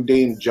a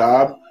mundane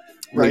job.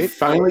 When they Right.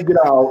 finally get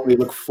out, they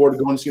look forward to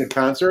going and seeing a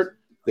concert.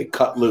 They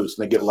cut loose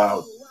and they get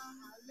loud.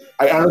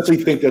 I honestly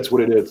think that's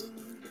what it is.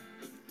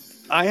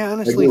 I I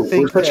honestly do. We're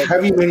think such that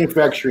heavy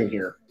manufacturing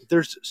here.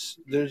 there's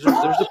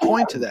a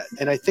point to that,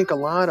 and I think a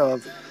lot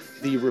of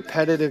the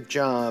repetitive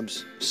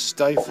jobs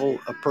stifle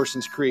a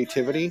person's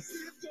creativity.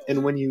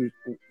 And when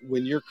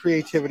your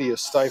creativity is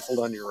stifled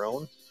on your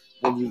own,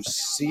 when you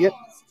see it,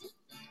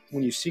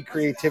 when you see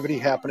creativity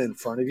happen in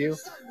front of you,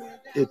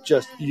 it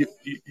just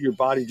your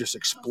body just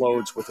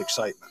explodes with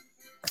excitement.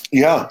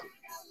 Yeah.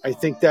 I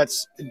think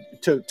that's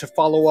to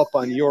follow up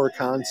on your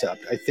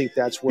concept. I think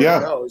that's where Yeah.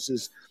 it goes,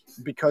 is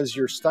because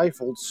you're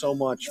stifled so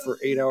much for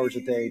 8 hours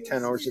a day,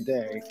 10 hours a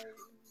day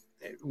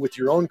with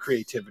your own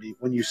creativity.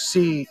 When you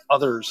see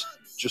others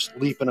just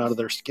leaping out of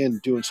their skin,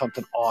 doing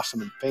something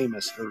awesome and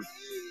famous or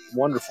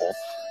wonderful,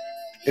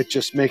 it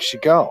just makes you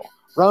go.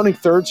 Rounding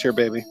thirds here,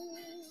 baby.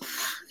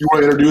 You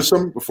want to introduce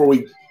them before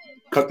we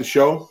cut the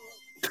show?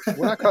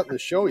 We're not cutting the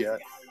show yet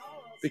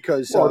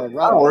because Well, it's an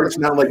hour. It's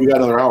not like we got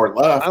another hour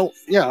left.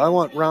 I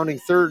want Rounding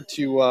Third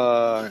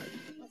to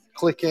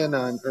click in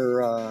on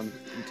or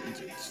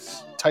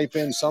type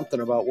in something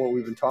about what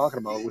we've been talking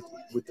about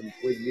with the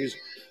music.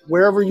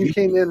 Wherever you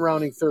came in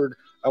Rounding Third,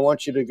 I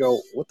want you to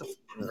go, what the,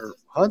 or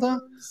huh?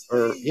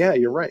 Or yeah,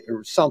 you're right,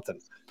 or something.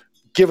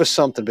 Give us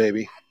something,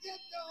 baby.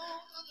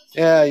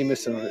 Yeah, you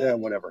missed it. Yeah,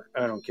 whatever.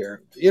 I don't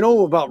care. You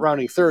know about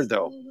Rounding Third,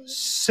 though?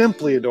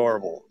 Simply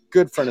adorable.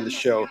 Good friend of the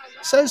show.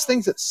 Says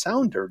things that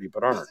sound dirty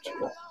but aren't.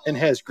 And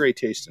has great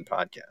taste in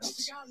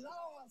podcasts.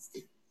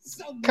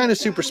 kind of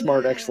super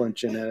smart, excellent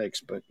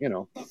genetics, but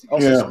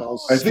also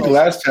smells. I think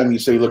last time you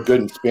said you looked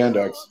good in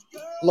spandex.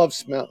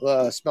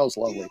 Smells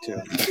lovely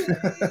too.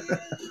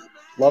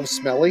 Love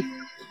smelly.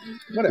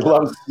 Whatever.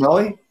 Love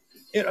smelly.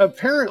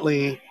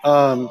 Apparently,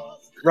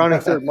 rounding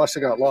third must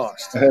have got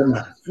lost.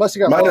 Must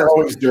have got Mine lost are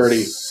always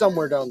dirty.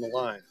 somewhere down the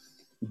line.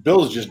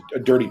 Bill's just a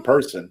dirty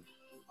person.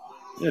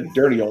 You're a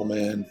dirty old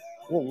man.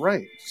 Well,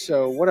 right.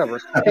 So whatever.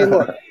 Hey,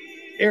 look,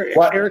 Eric.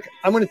 What? Eric,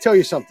 I'm going to tell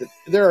you something.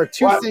 There are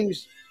two What?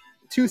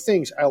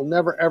 things I'll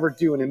never ever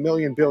do in a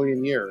million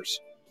billion years,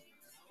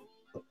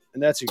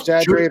 and that's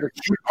exaggerate or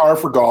shoot par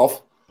for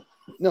golf.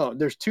 no.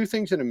 There's two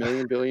things in a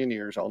million billion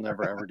years I'll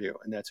never ever do,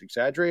 and that's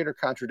exaggerate or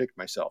contradict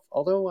myself.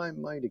 Although I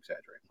might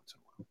exaggerate once in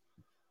a while.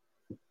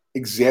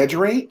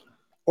 Exaggerate?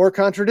 Or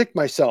contradict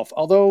myself.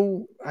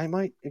 Although I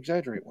might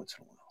exaggerate once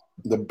in a while.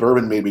 The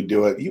bourbon made me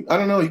do it. I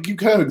don't know. You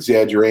kind of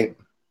exaggerate.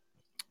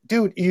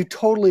 Dude, you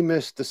totally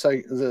missed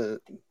the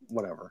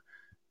whatever.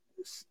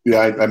 Yeah,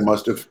 I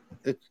must have.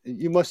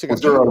 You must have.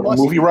 Was there a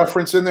movie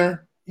reference in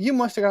there? You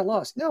must have got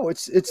lost. No,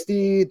 it's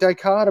the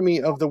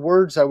dichotomy of the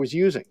words I was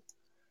using.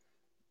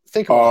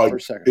 Think about it for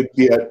a second.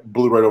 It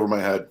blew right over my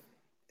head.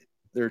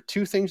 There are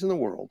two things in the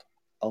world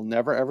I'll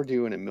never ever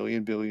do in a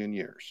million billion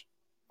years.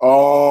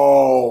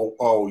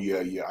 Oh,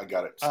 yeah. I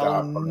got it. Stop.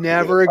 I'll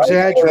never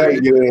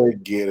exaggerate.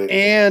 Get it.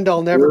 And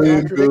I'll never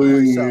contradict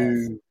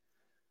myself.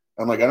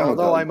 I'm like, I don't know.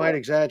 Although I might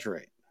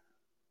exaggerate.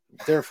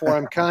 Therefore,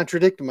 I'm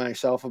contradicting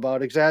myself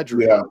about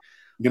exaggerating. Yeah.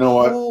 You know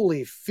what?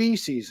 Holy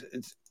feces.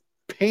 It's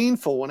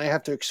painful when I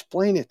have to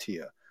explain it to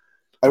you.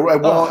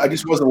 I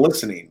just wasn't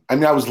listening. I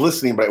mean, I was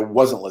listening, but I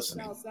wasn't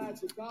listening.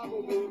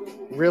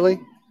 Really?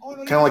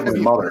 Kind of like my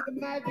mother.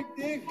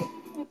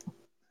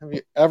 Have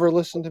you ever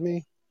listened to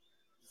me?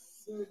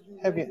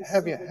 Have you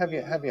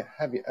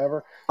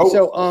ever? Oh,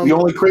 so, the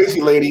only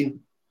crazy lady.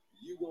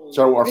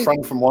 So our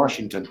friend from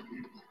Washington.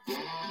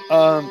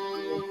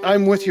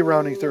 I'm with you,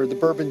 rounding third. The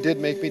bourbon did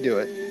make me do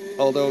it.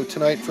 Although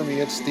tonight for me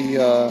it's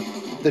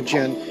the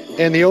gin.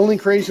 And the only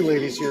crazy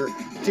ladies here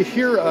to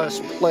hear us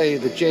play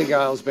the Jay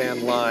Giles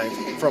Band live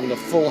from the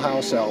Full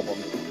House album,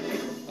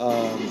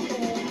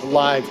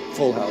 live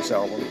Full House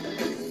album.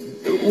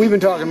 We've been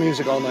talking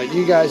music all night.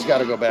 You guys got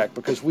to go back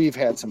because we've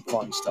had some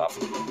fun stuff.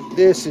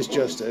 This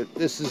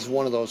is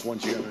one of those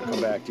ones you're going to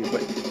come back to.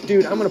 But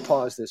dude, I'm going to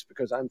pause this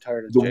because I'm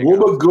tired of the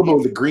Wooba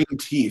Gooba, the Green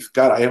Teeth.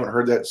 God, I haven't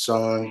heard that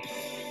song.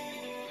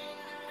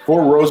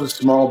 Four Roses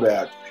Small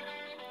Batch.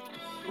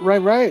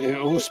 Right.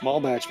 Oh,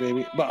 small batch,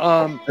 baby. But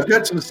I've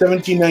got some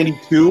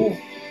 1792,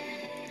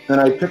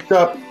 and I picked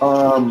up.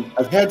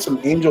 I've had some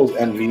Angel's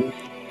Envy,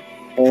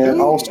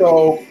 and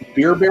also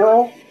Beer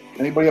Barrel.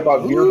 Anybody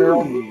about Beer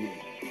Barrel?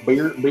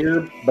 Beer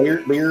Barrel.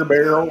 Beer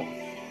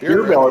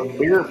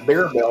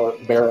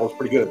Barrel is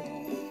pretty good.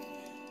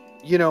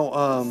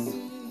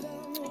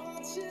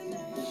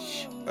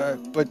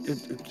 But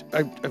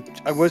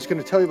I was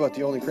going to tell you about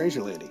the only crazy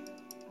lady.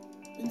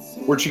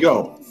 Where'd she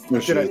go?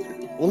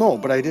 Well, no,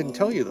 but I didn't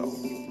tell you though.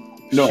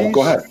 No,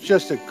 go ahead.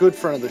 Just a good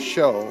friend of the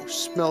show.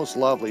 Smells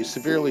lovely.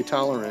 Severely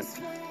tolerant.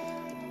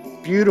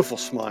 Beautiful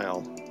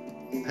smile.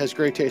 Has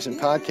great taste in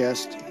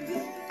podcasts.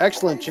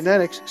 Excellent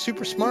genetics.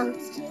 Super smart.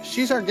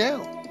 She's our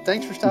gal.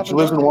 Thanks for stopping by. She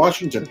lives in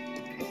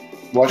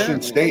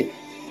Washington State.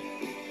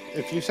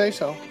 If you say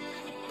so.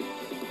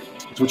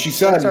 That's what she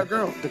said. That's our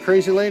girl, the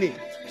crazy lady.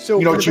 So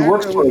she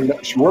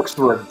works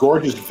for a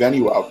gorgeous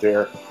venue out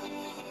there.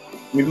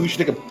 Maybe we should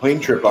take a plane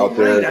trip out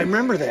there. Right, I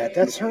remember that.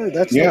 That's her.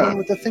 That's the one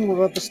with the thing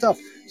about the stuff.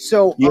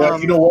 So yeah,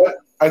 you know what?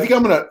 I think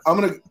I'm gonna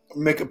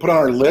put on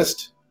our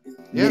list,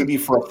 maybe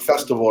for a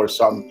festival or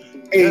something.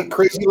 Hey,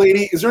 crazy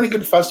lady, is there any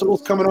good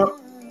festivals coming up?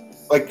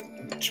 Like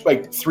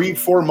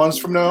 3-4 months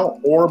from now,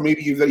 or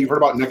maybe that you've heard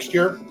about next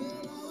year?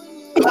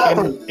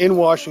 In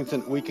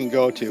Washington, we can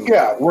go to.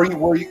 Yeah, where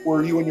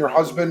you and your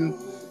husband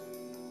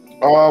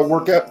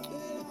work at?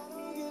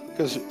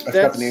 Because I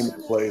forgot the name of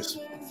the place.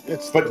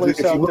 But if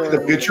you look at the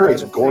picture,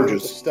 it's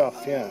gorgeous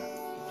stuff. Yeah.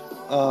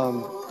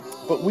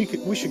 But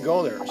we should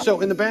go there.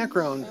 So in the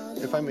background,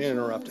 if I may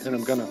interrupt, and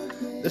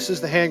this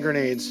is the Hand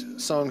Grenades.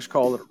 Song's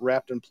called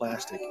 "Wrapped in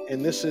Plastic,"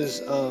 and this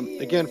is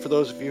again for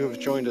those of you who have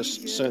joined us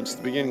since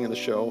the beginning of the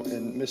show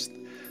and missed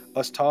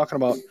us talking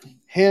about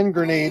Hand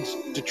Grenades.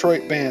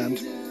 Detroit band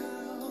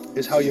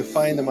is how you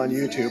find them on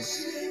YouTube.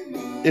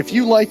 If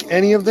you like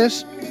any of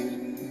this,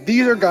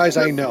 these are guys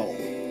I know.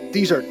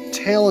 These are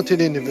talented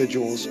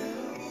individuals.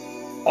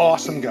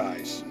 Awesome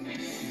guys.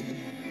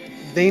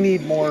 They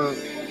need more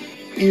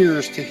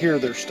ears to hear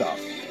their stuff.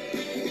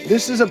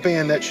 This is a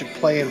band that should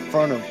play in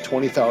front of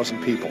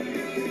 20,000 people.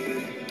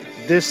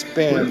 This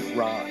band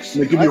rocks.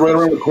 They could be right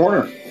around the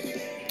corner.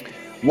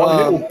 One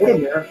hit will put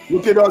them there.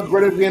 Look at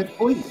Greta Van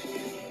Fleet.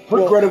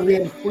 Put Greta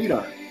Van Fleet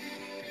on.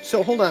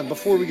 So hold on,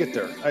 before we get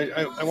there,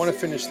 I want to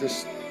finish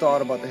this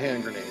thought about the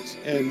Hand Grenades.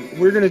 And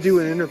we're going to do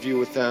an interview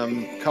with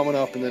them coming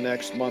up in the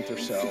next month or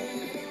so.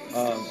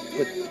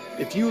 But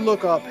if you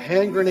look up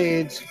Hand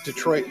Grenades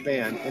Detroit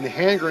Band, and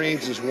Hand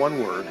Grenades is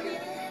one word,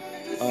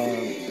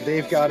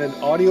 they've got an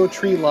Audio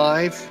Tree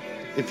Live,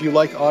 if you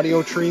like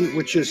Audio Tree,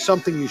 which is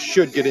something you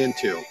should get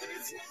into.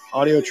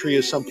 Audio Tree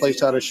is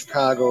someplace out of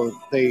Chicago.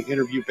 They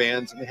interview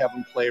bands and they have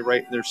them play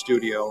right in their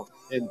studio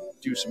and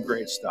do some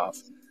great stuff.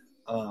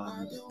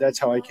 That's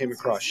how I came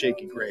across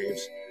Shaky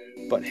Graves.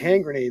 But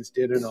Hand Grenades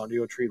did an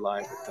Audio Tree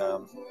live with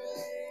them.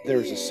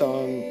 There's a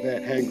song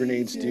that Hand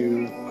Grenades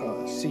do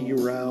called See You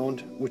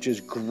Round, which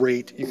is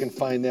great. You can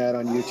find that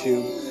on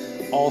YouTube.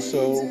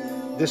 Also,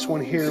 this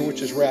one here,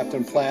 which is Wrapped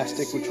in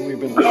Plastic, which we've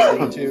been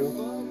listening to.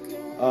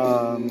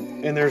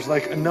 And there's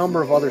like a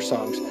number of other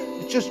songs.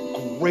 It's just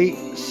great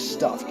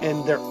stuff.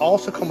 And they're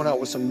also coming out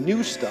with some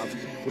new stuff,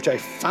 which I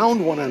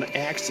found one on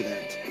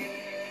accident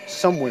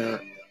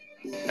somewhere.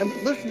 I'm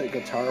listening to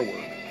guitar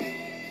work.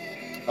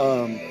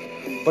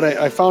 But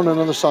I found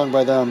another song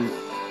by them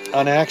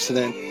on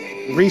accident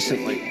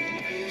recently.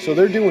 So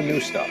they're doing new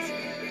stuff.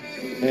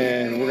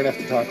 And we're going to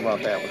have to talk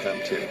about that with them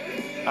too.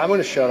 I'm going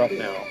to shut up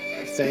now.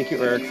 Thank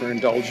you, Eric, for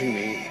indulging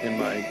me in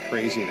my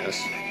craziness.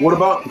 What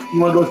about, you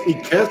want to go see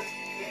Kiss?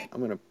 I'm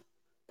going to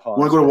pause.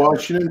 You want to go to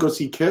Washington and go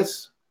see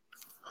Kiss?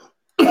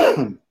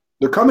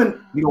 They're coming,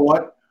 you know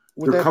what?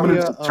 They're coming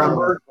in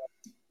September.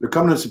 They're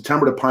coming in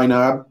September to Pine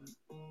Knob.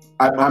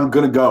 I'm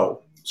going to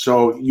go.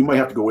 So you might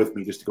have to go with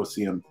me just to go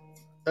see them.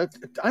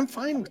 I'm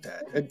fine with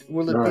that.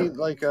 Will it be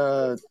like,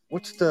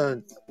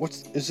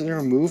 is there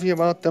a movie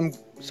about them,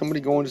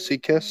 somebody going to see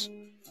Kiss?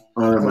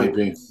 There might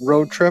be.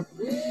 Road trip?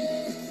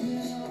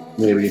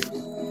 Maybe.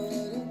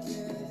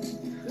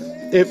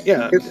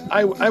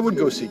 I would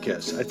go see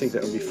Kiss. I think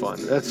that would be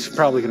fun. That's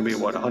probably going to be,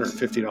 what,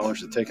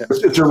 $150 a ticket?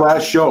 It's their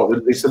last show.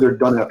 They said they're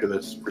done after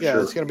this. Yeah,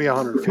 sure. It's going to be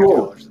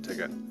 $150 a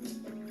ticket.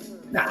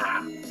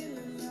 Nah.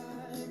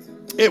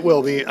 It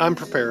will be. I'm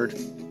prepared.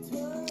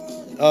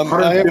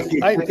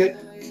 $150 a ticket?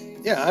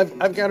 Yeah,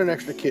 I've got an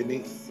extra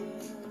kidney.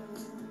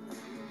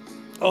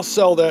 I'll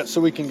sell that so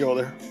we can go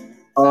there.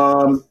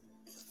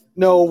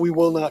 No, we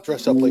will not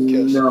dress up like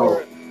Kiss.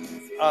 No.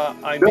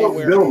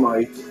 Bill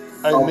might.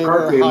 I may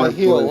wear high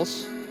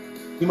heels.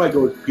 He might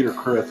go with Peter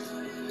Chris.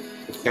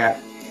 His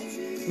cat.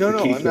 No,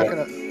 I'm not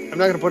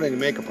gonna put any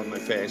makeup on my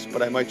face,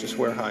 but I might just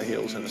wear high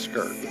heels and a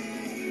skirt.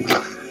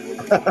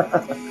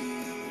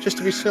 Just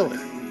to be silly.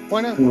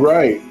 Why not?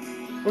 Right.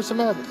 What's the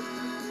matter?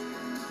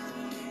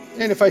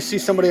 And if I see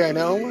somebody I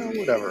know, well,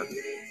 whatever.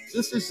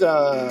 This is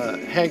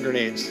Hand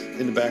Grenades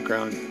in the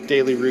background.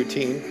 Daily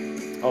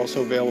Routine,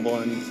 also available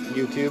on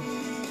YouTube.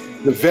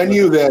 The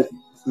venue that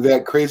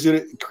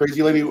crazy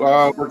lady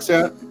works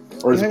at,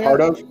 or is a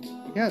part of,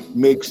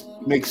 makes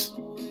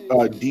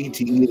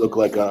DTE look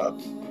like a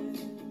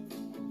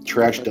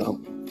trash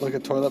dump. Like a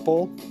toilet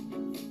bowl?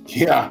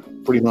 Yeah,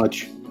 pretty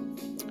much.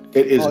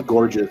 It is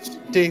gorgeous.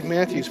 Dave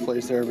Matthews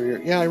plays there every year.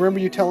 Yeah, I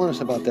remember you telling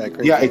us about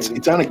that. Yeah, it's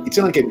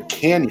in like a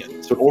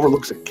canyon, so it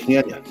overlooks a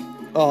canyon.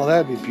 Oh,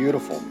 that'd be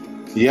beautiful.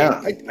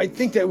 Yeah, I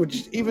think that would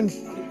even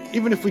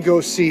if we go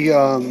see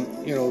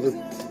the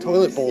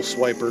toilet bowl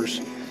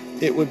swipers,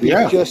 it would be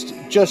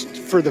just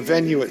for the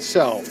venue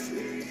itself.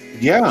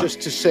 Yeah,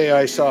 just to say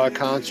I saw a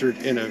concert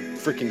in a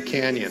freaking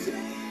canyon.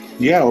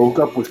 Yeah, we'll hook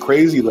up with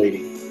Crazy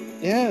Lady.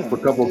 Yeah, for a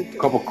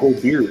couple cold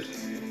beers.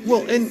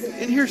 Well, and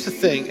here's the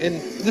thing, and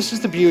this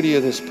is the beauty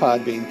of this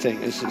Podbean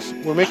thing, is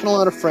we're making a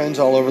lot of friends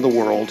all over the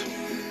world,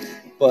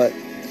 but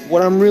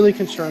what I'm really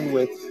concerned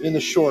with in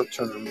the short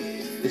term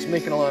is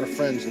making a lot of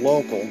friends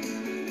local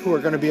who are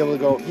going to be able to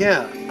go,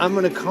 yeah, I'm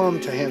going to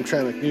come to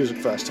Hamtramck Music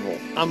Festival.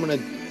 I'm going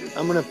to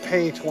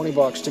pay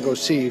 $20 to go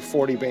see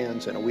 40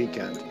 bands in a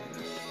weekend,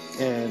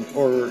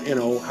 or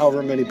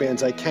however many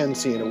bands I can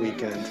see in a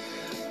weekend,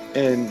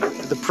 and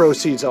the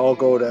proceeds all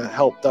go to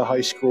help the high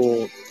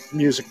school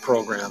music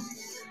program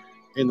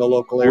in the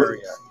local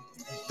area.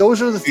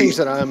 Those are the things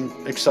that I'm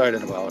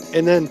excited about.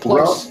 And then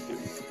plus,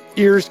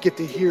 ears get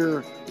to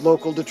hear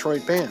local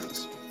Detroit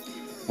bands.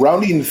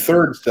 Rounding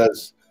Third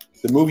says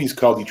the movie's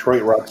called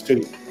Detroit Rock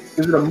City.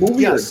 Is it a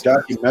movie or a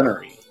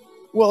documentary?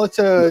 Well, it's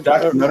a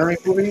documentary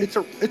movie. It's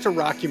a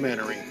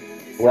rockumentary.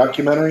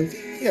 Rockumentary?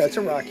 Yeah, it's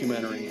a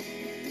rockumentary.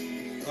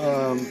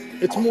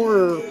 It's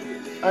more.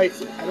 I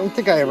don't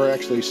think I ever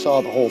actually saw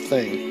the whole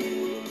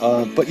thing.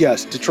 But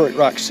yes, Detroit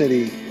Rock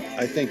City,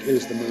 I think,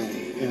 is the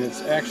movie. And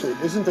it's actually,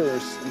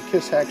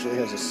 Kiss actually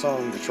has a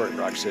song, Detroit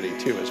Rock City,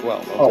 too, as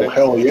well. Oh,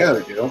 hell yeah,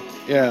 they do.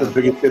 Yeah. The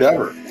biggest hit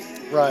ever.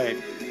 Right.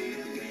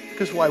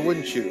 Because why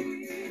wouldn't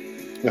you?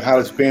 The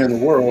hottest band in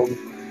the world.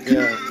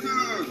 Yeah.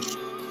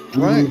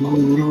 Right.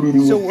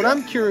 So what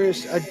I'm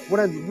curious,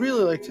 what I'd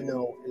really like to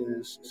know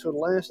is, so the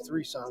last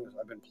 3 songs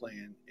I've been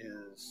playing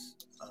is...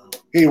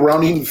 Hey,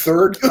 Rounding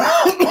Third.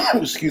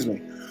 Excuse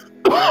me.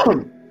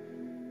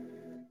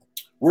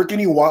 Where can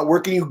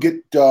you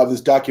get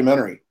this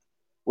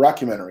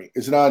rockumentary?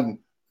 Is it on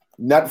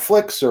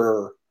Netflix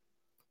or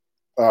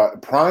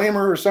Prime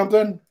or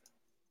something?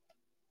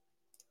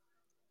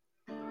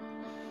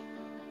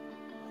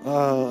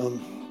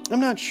 I'm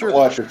not sure.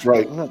 Watch it's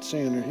right. I'm not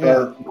seeing it.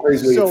 Yeah.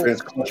 Crazy fans,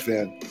 Clutch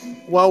fan.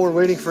 While we're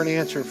waiting for an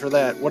answer for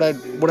that, what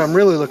I'm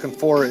really looking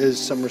for is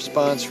some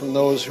response from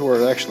those who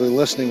are actually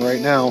listening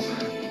right now.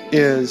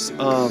 Is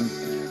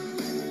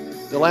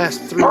the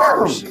last 3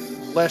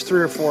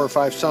 or 4 or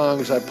 5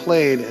 songs I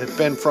played have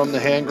been from the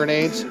Hand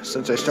Grenades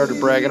since I started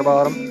bragging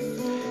about them.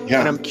 Yeah.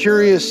 And I'm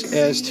curious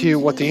as to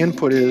what the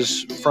input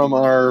is from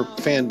our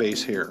fan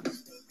base here.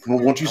 Well,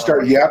 once you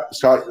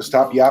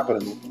stop yapping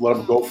and let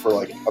them go for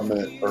like a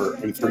minute or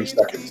maybe 30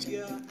 seconds.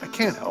 I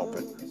can't help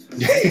it. I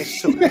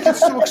get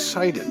so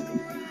excited.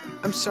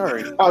 I'm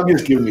sorry. I'm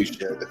just giving you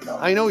shit.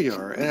 I know you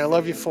are, and I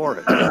love you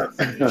for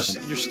it.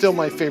 You're still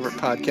my favorite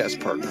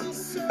podcast partner.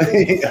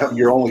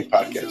 Your only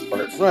podcast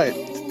partner. Right.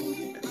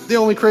 The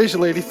Only Crazy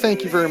Lady,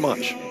 thank you very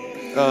much.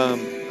 I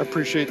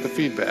appreciate the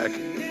feedback.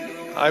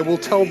 I will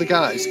tell the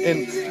guys.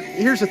 And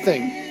here's the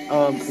thing.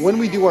 When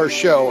we do our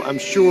show, I'm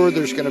sure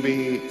there's going to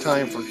be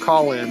time for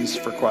call-ins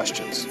for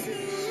questions.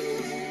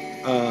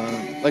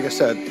 Like I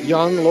said,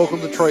 young local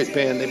Detroit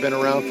band. They've been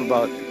around for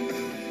about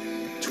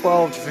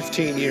 12 to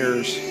 15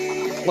 years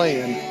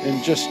playing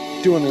and just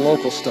doing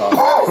local stuff.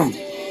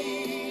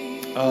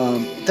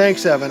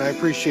 Thanks, Evan. I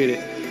appreciate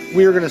it.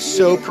 We are going to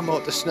so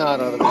promote the snot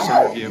out of this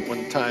interview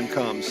when the time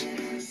comes.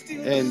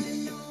 And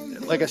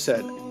like I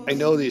said, I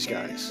know these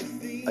guys.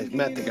 I've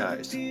met the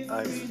guys.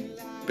 I've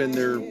been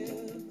their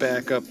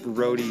backup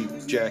roadie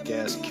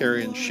jackass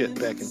carrying shit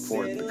back and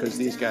forth because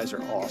these guys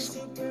are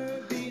awesome.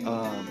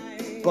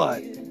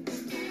 But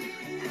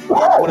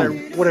what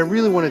I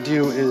really want to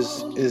do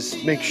is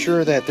make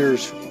sure that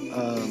there's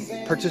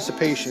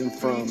participation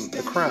from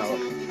the crowd.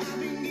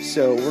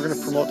 So we're going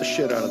to promote the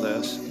shit out of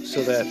this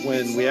so that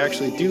when we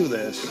actually do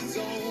this,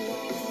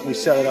 we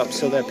set it up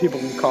so that people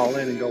can call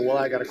in and go, well,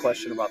 I got a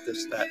question about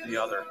this, that, and the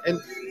other.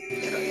 And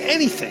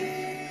anything.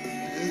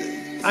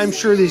 I'm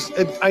sure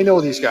I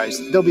know these guys.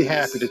 They'll be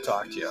happy to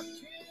talk to you.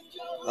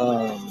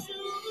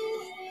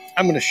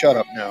 I'm going to shut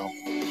up now.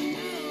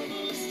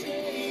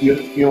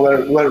 You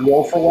let it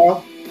roll for a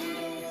while?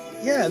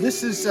 Yeah,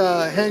 this is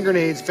Hand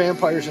Grenades,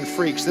 Vampires, and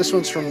Freaks. This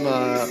one's from,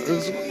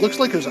 looks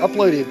like it was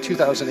uploaded in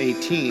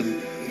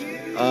 2018.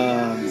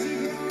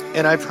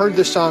 And I've heard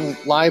this song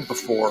live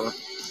before.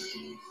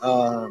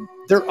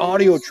 Their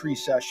Audio Tree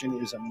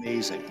session is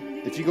amazing.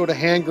 If you go to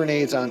Hand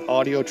Grenades on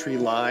Audio Tree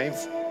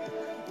Live,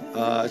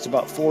 it's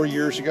about 4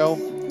 years ago.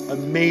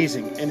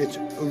 Amazing. And it's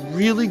a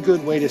really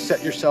good way to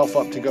set yourself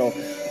up to go,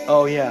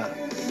 oh yeah,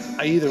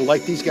 I either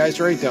like these guys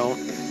or I don't.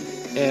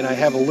 And I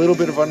have a little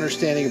bit of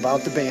understanding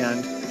about the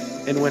band.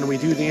 And when we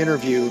do the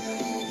interview,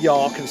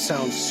 y'all can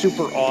sound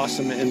super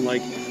awesome. And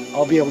like,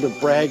 I'll be able to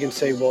brag and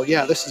say, well,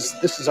 yeah, this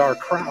is our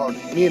crowd.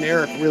 Me and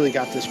Eric really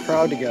got this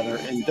crowd together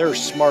and they're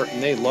smart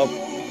and they love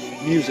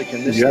music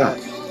and this, that,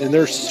 and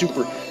they're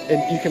super,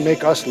 and you can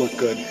make us look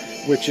good,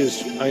 which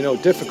is, I know,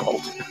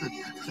 difficult.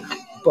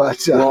 But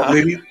well,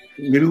 maybe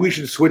we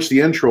should switch the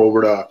intro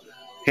over to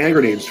Hand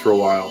Grenades for a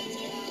while.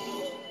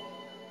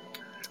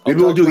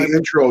 Maybe we'll do the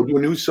intro, do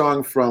a new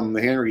song from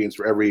the Hand Grenades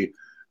for every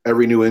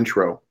new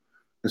intro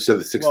instead of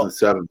the sixth and the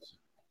seventh.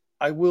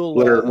 I will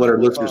let our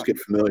listeners get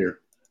familiar.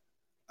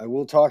 I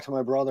will talk to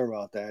my brother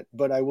about that,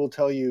 but I will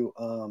tell you,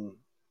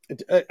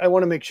 I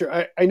want to make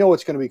sure. I know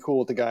it's going to be cool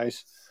with the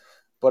guys,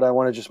 but I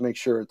want to just make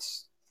sure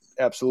it's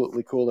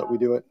absolutely cool that we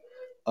do it.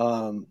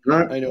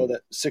 I know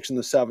that 6 and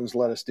the 7s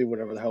let us do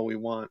whatever the hell we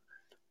want,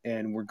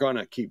 and we're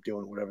gonna keep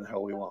doing whatever the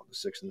hell we want with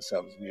 6 and the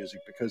 7s music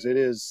because it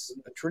is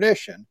a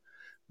tradition.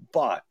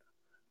 But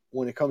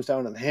when it comes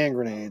down to the Hand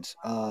Grenades,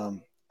 I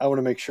want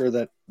to make sure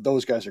that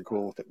those guys are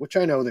cool with it, which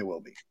I know they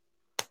will be.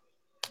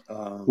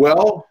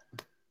 Well,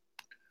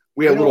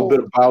 we had a little bit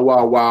of Bow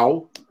Wow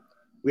Wow.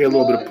 We had a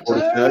little bit of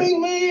Portishead.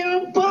 Tearing me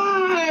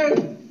apart.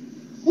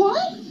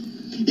 What?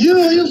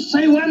 You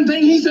say one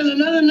thing, he says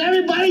another, and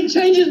everybody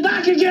changes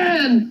back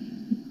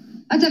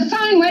again. That's a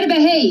fine way to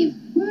behave.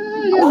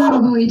 Well, you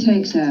know who he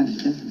takes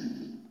after.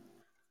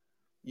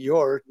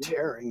 You're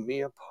tearing me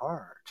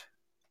apart.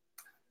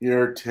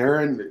 You're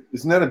tearing.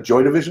 Isn't that a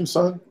Joy Division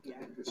song?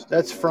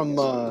 That's from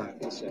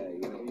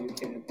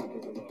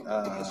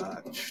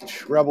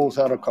Rebels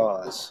Out of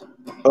Cause.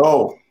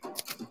 Oh.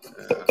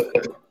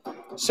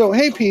 So,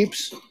 hey,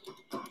 peeps.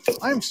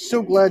 I'm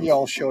so glad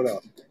y'all showed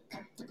up.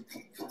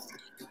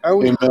 Are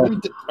we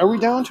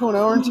down to an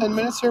hour and 10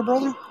 minutes here,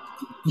 brother?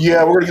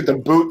 Yeah, we're going to get the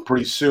boot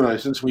pretty soon.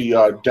 Since we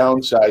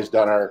downsized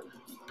on our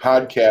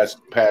podcast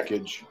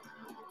package.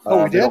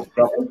 Oh, we did?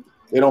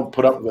 They don't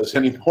put up with us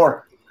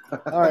anymore.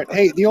 All right.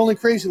 Hey, the Only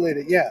Crazy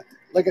Lady. Yeah.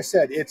 Like I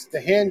said, it's the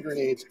Hand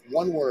Grenades.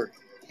 One word.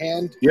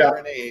 Hand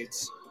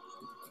Grenades.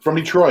 From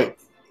Detroit.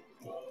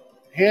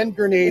 Hand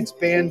Grenades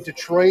Band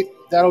Detroit.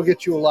 That'll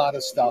get you a lot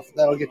of stuff.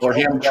 That'll get you. Or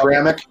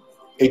Hamtramck.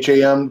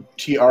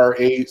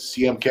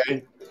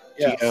 HAMTRACMK.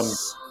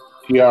 Yes.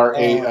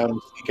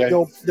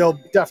 TRAMCK. There'll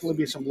definitely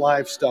be some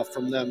live stuff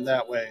from them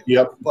that way.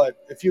 Yep. But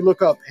if you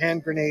look up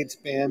Hand Grenades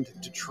Band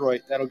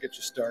Detroit, that'll get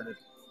you started.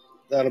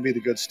 That'll be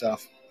the good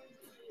stuff.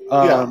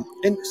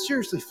 And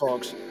seriously,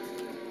 folks,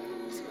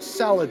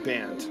 solid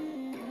band.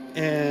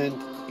 And,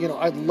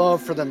 I'd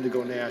love for them to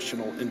go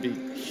national and be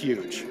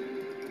huge.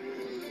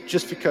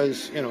 Just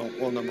because,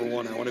 well, number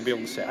one, I want to be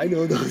able to say, I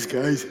know those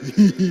guys.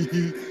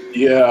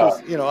 Yeah.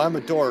 Because, I'm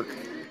a dork.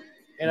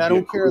 And I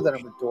don't care that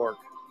I'm a dork.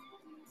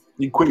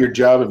 You'd quit your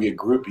job and be a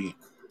groupie.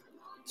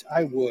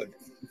 I would.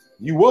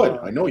 You would.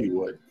 I know you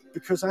would.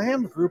 Because I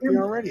am a groupie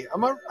already.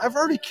 I've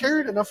already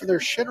carried enough of their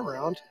shit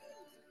around.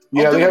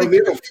 Yeah,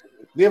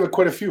 they have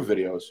quite a few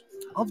videos.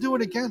 I'll do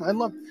it again. I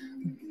love,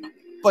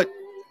 but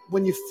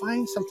when you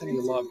find something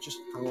you love, just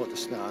throw the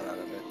snot out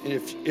of it.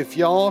 And if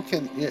y'all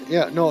can,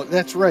 no,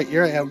 that's right.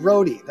 You're a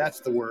roadie. That's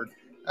the word.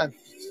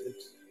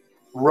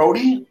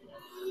 Roadie?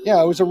 Yeah,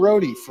 I was a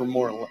roadie for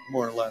more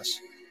or less.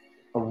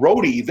 A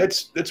roadie?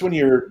 That's when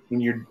you're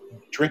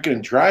drinking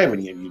and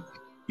driving. You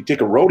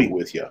take a roadie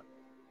with you.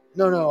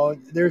 No,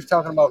 they're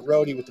talking about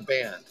roadie with the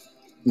band.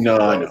 No,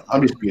 I know.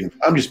 I'm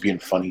just being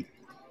funny.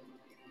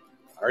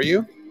 Are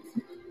you?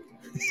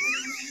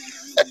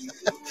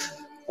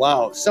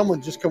 Wow,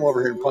 someone just come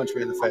over here and punch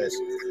me in the face.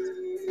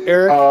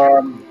 Eric,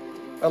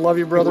 I love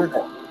you, brother.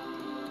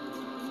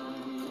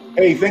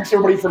 Hey, thanks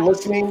everybody for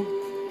listening.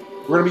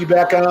 We're going to be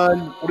back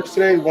on, what is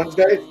today,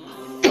 Wednesday?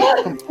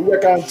 We're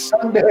back on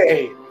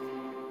Sunday.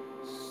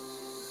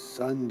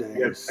 Sunday.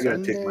 I got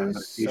to take my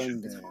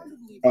medication.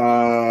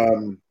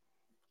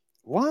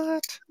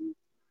 What?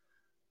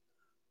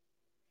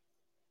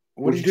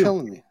 What are you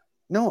telling me?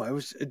 No,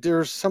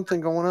 there's something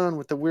going on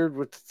with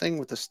the thing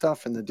with the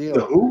stuff and the deal.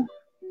 The who?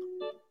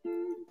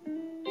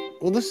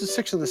 Well, this is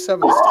 6 and the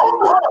 7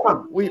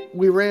 stuff.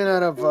 We ran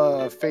out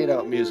of fade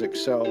out music,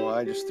 so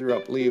I just threw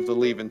up Leave the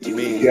Leaving to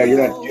Me. Yeah,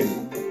 you're not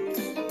kidding.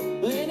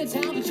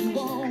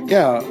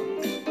 Yeah.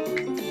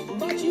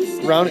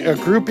 A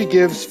groupie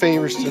gives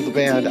favors to the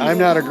band. I'm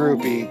not a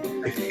groupie.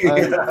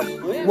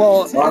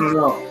 Well, I don't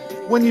know.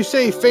 When you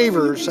say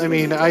favors, I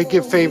mean, I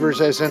give favors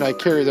as in I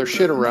carry their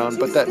shit around,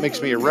 but that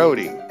makes me a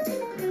roadie.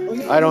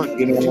 I don't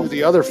do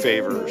the other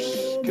favors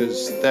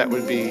because that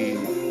would be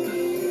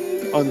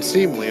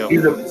unseemly of me.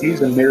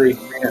 He's a married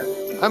man.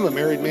 I'm a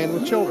married man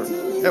with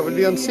children. That would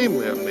be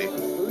unseemly of me.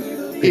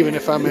 Even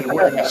if I'm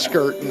wearing a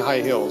skirt and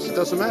high heels. It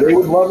doesn't matter. They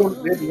would love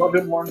him. They'd love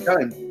him long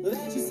time.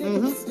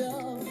 Mm-hmm.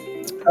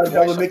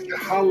 That would make you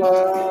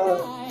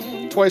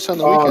holla. Twice on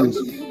the weekends.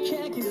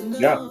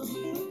 Yeah.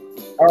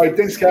 All right,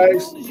 thanks,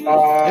 guys. If you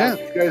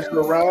guys are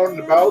around and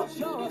about,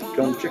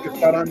 come check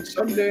us out on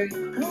Sunday,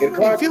 8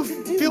 o'clock.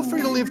 Feel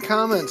free to leave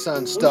comments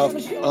on stuff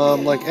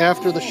like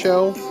after the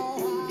show.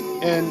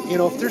 And,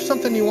 if there's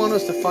something you want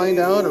us to find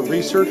out or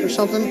research or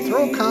something,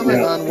 throw a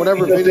comment on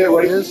whatever video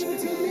it is.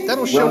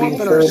 That'll show up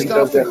in our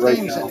stuff and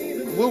things.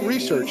 We'll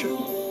research it.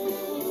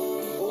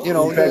 In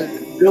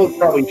fact, Bill's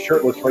probably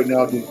shirtless right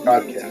now doing the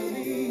podcast.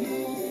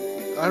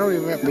 I don't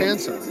even have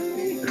pants on.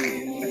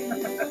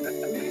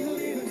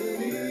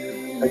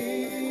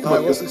 I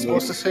wasn't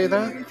supposed to say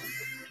that?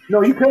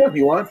 No, you can if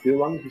you want to, as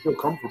long as you feel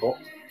comfortable.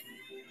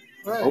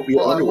 Right. Hope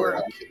you're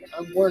underwear.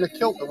 I'm wearing a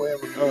kilt the way a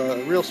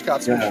real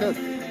Scotsman should.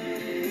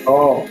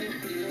 Oh,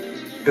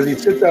 because he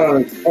sits out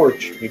on his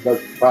porch and he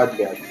does the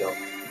podcast, so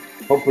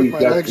hopefully he's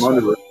got some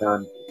underwear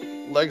on.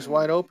 Legs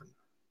wide open.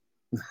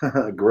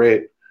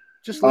 Great.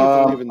 Just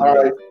leave in the all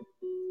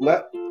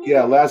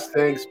right. Last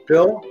thanks,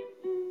 Bill.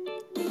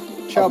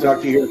 Ciao. I'll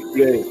talk to you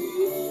here today.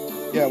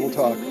 Yeah, we'll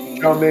talk.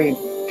 Ciao, Maine.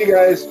 Hey,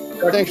 guys.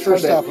 Thanks for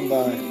stopping by.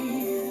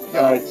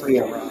 All right, see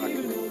ya.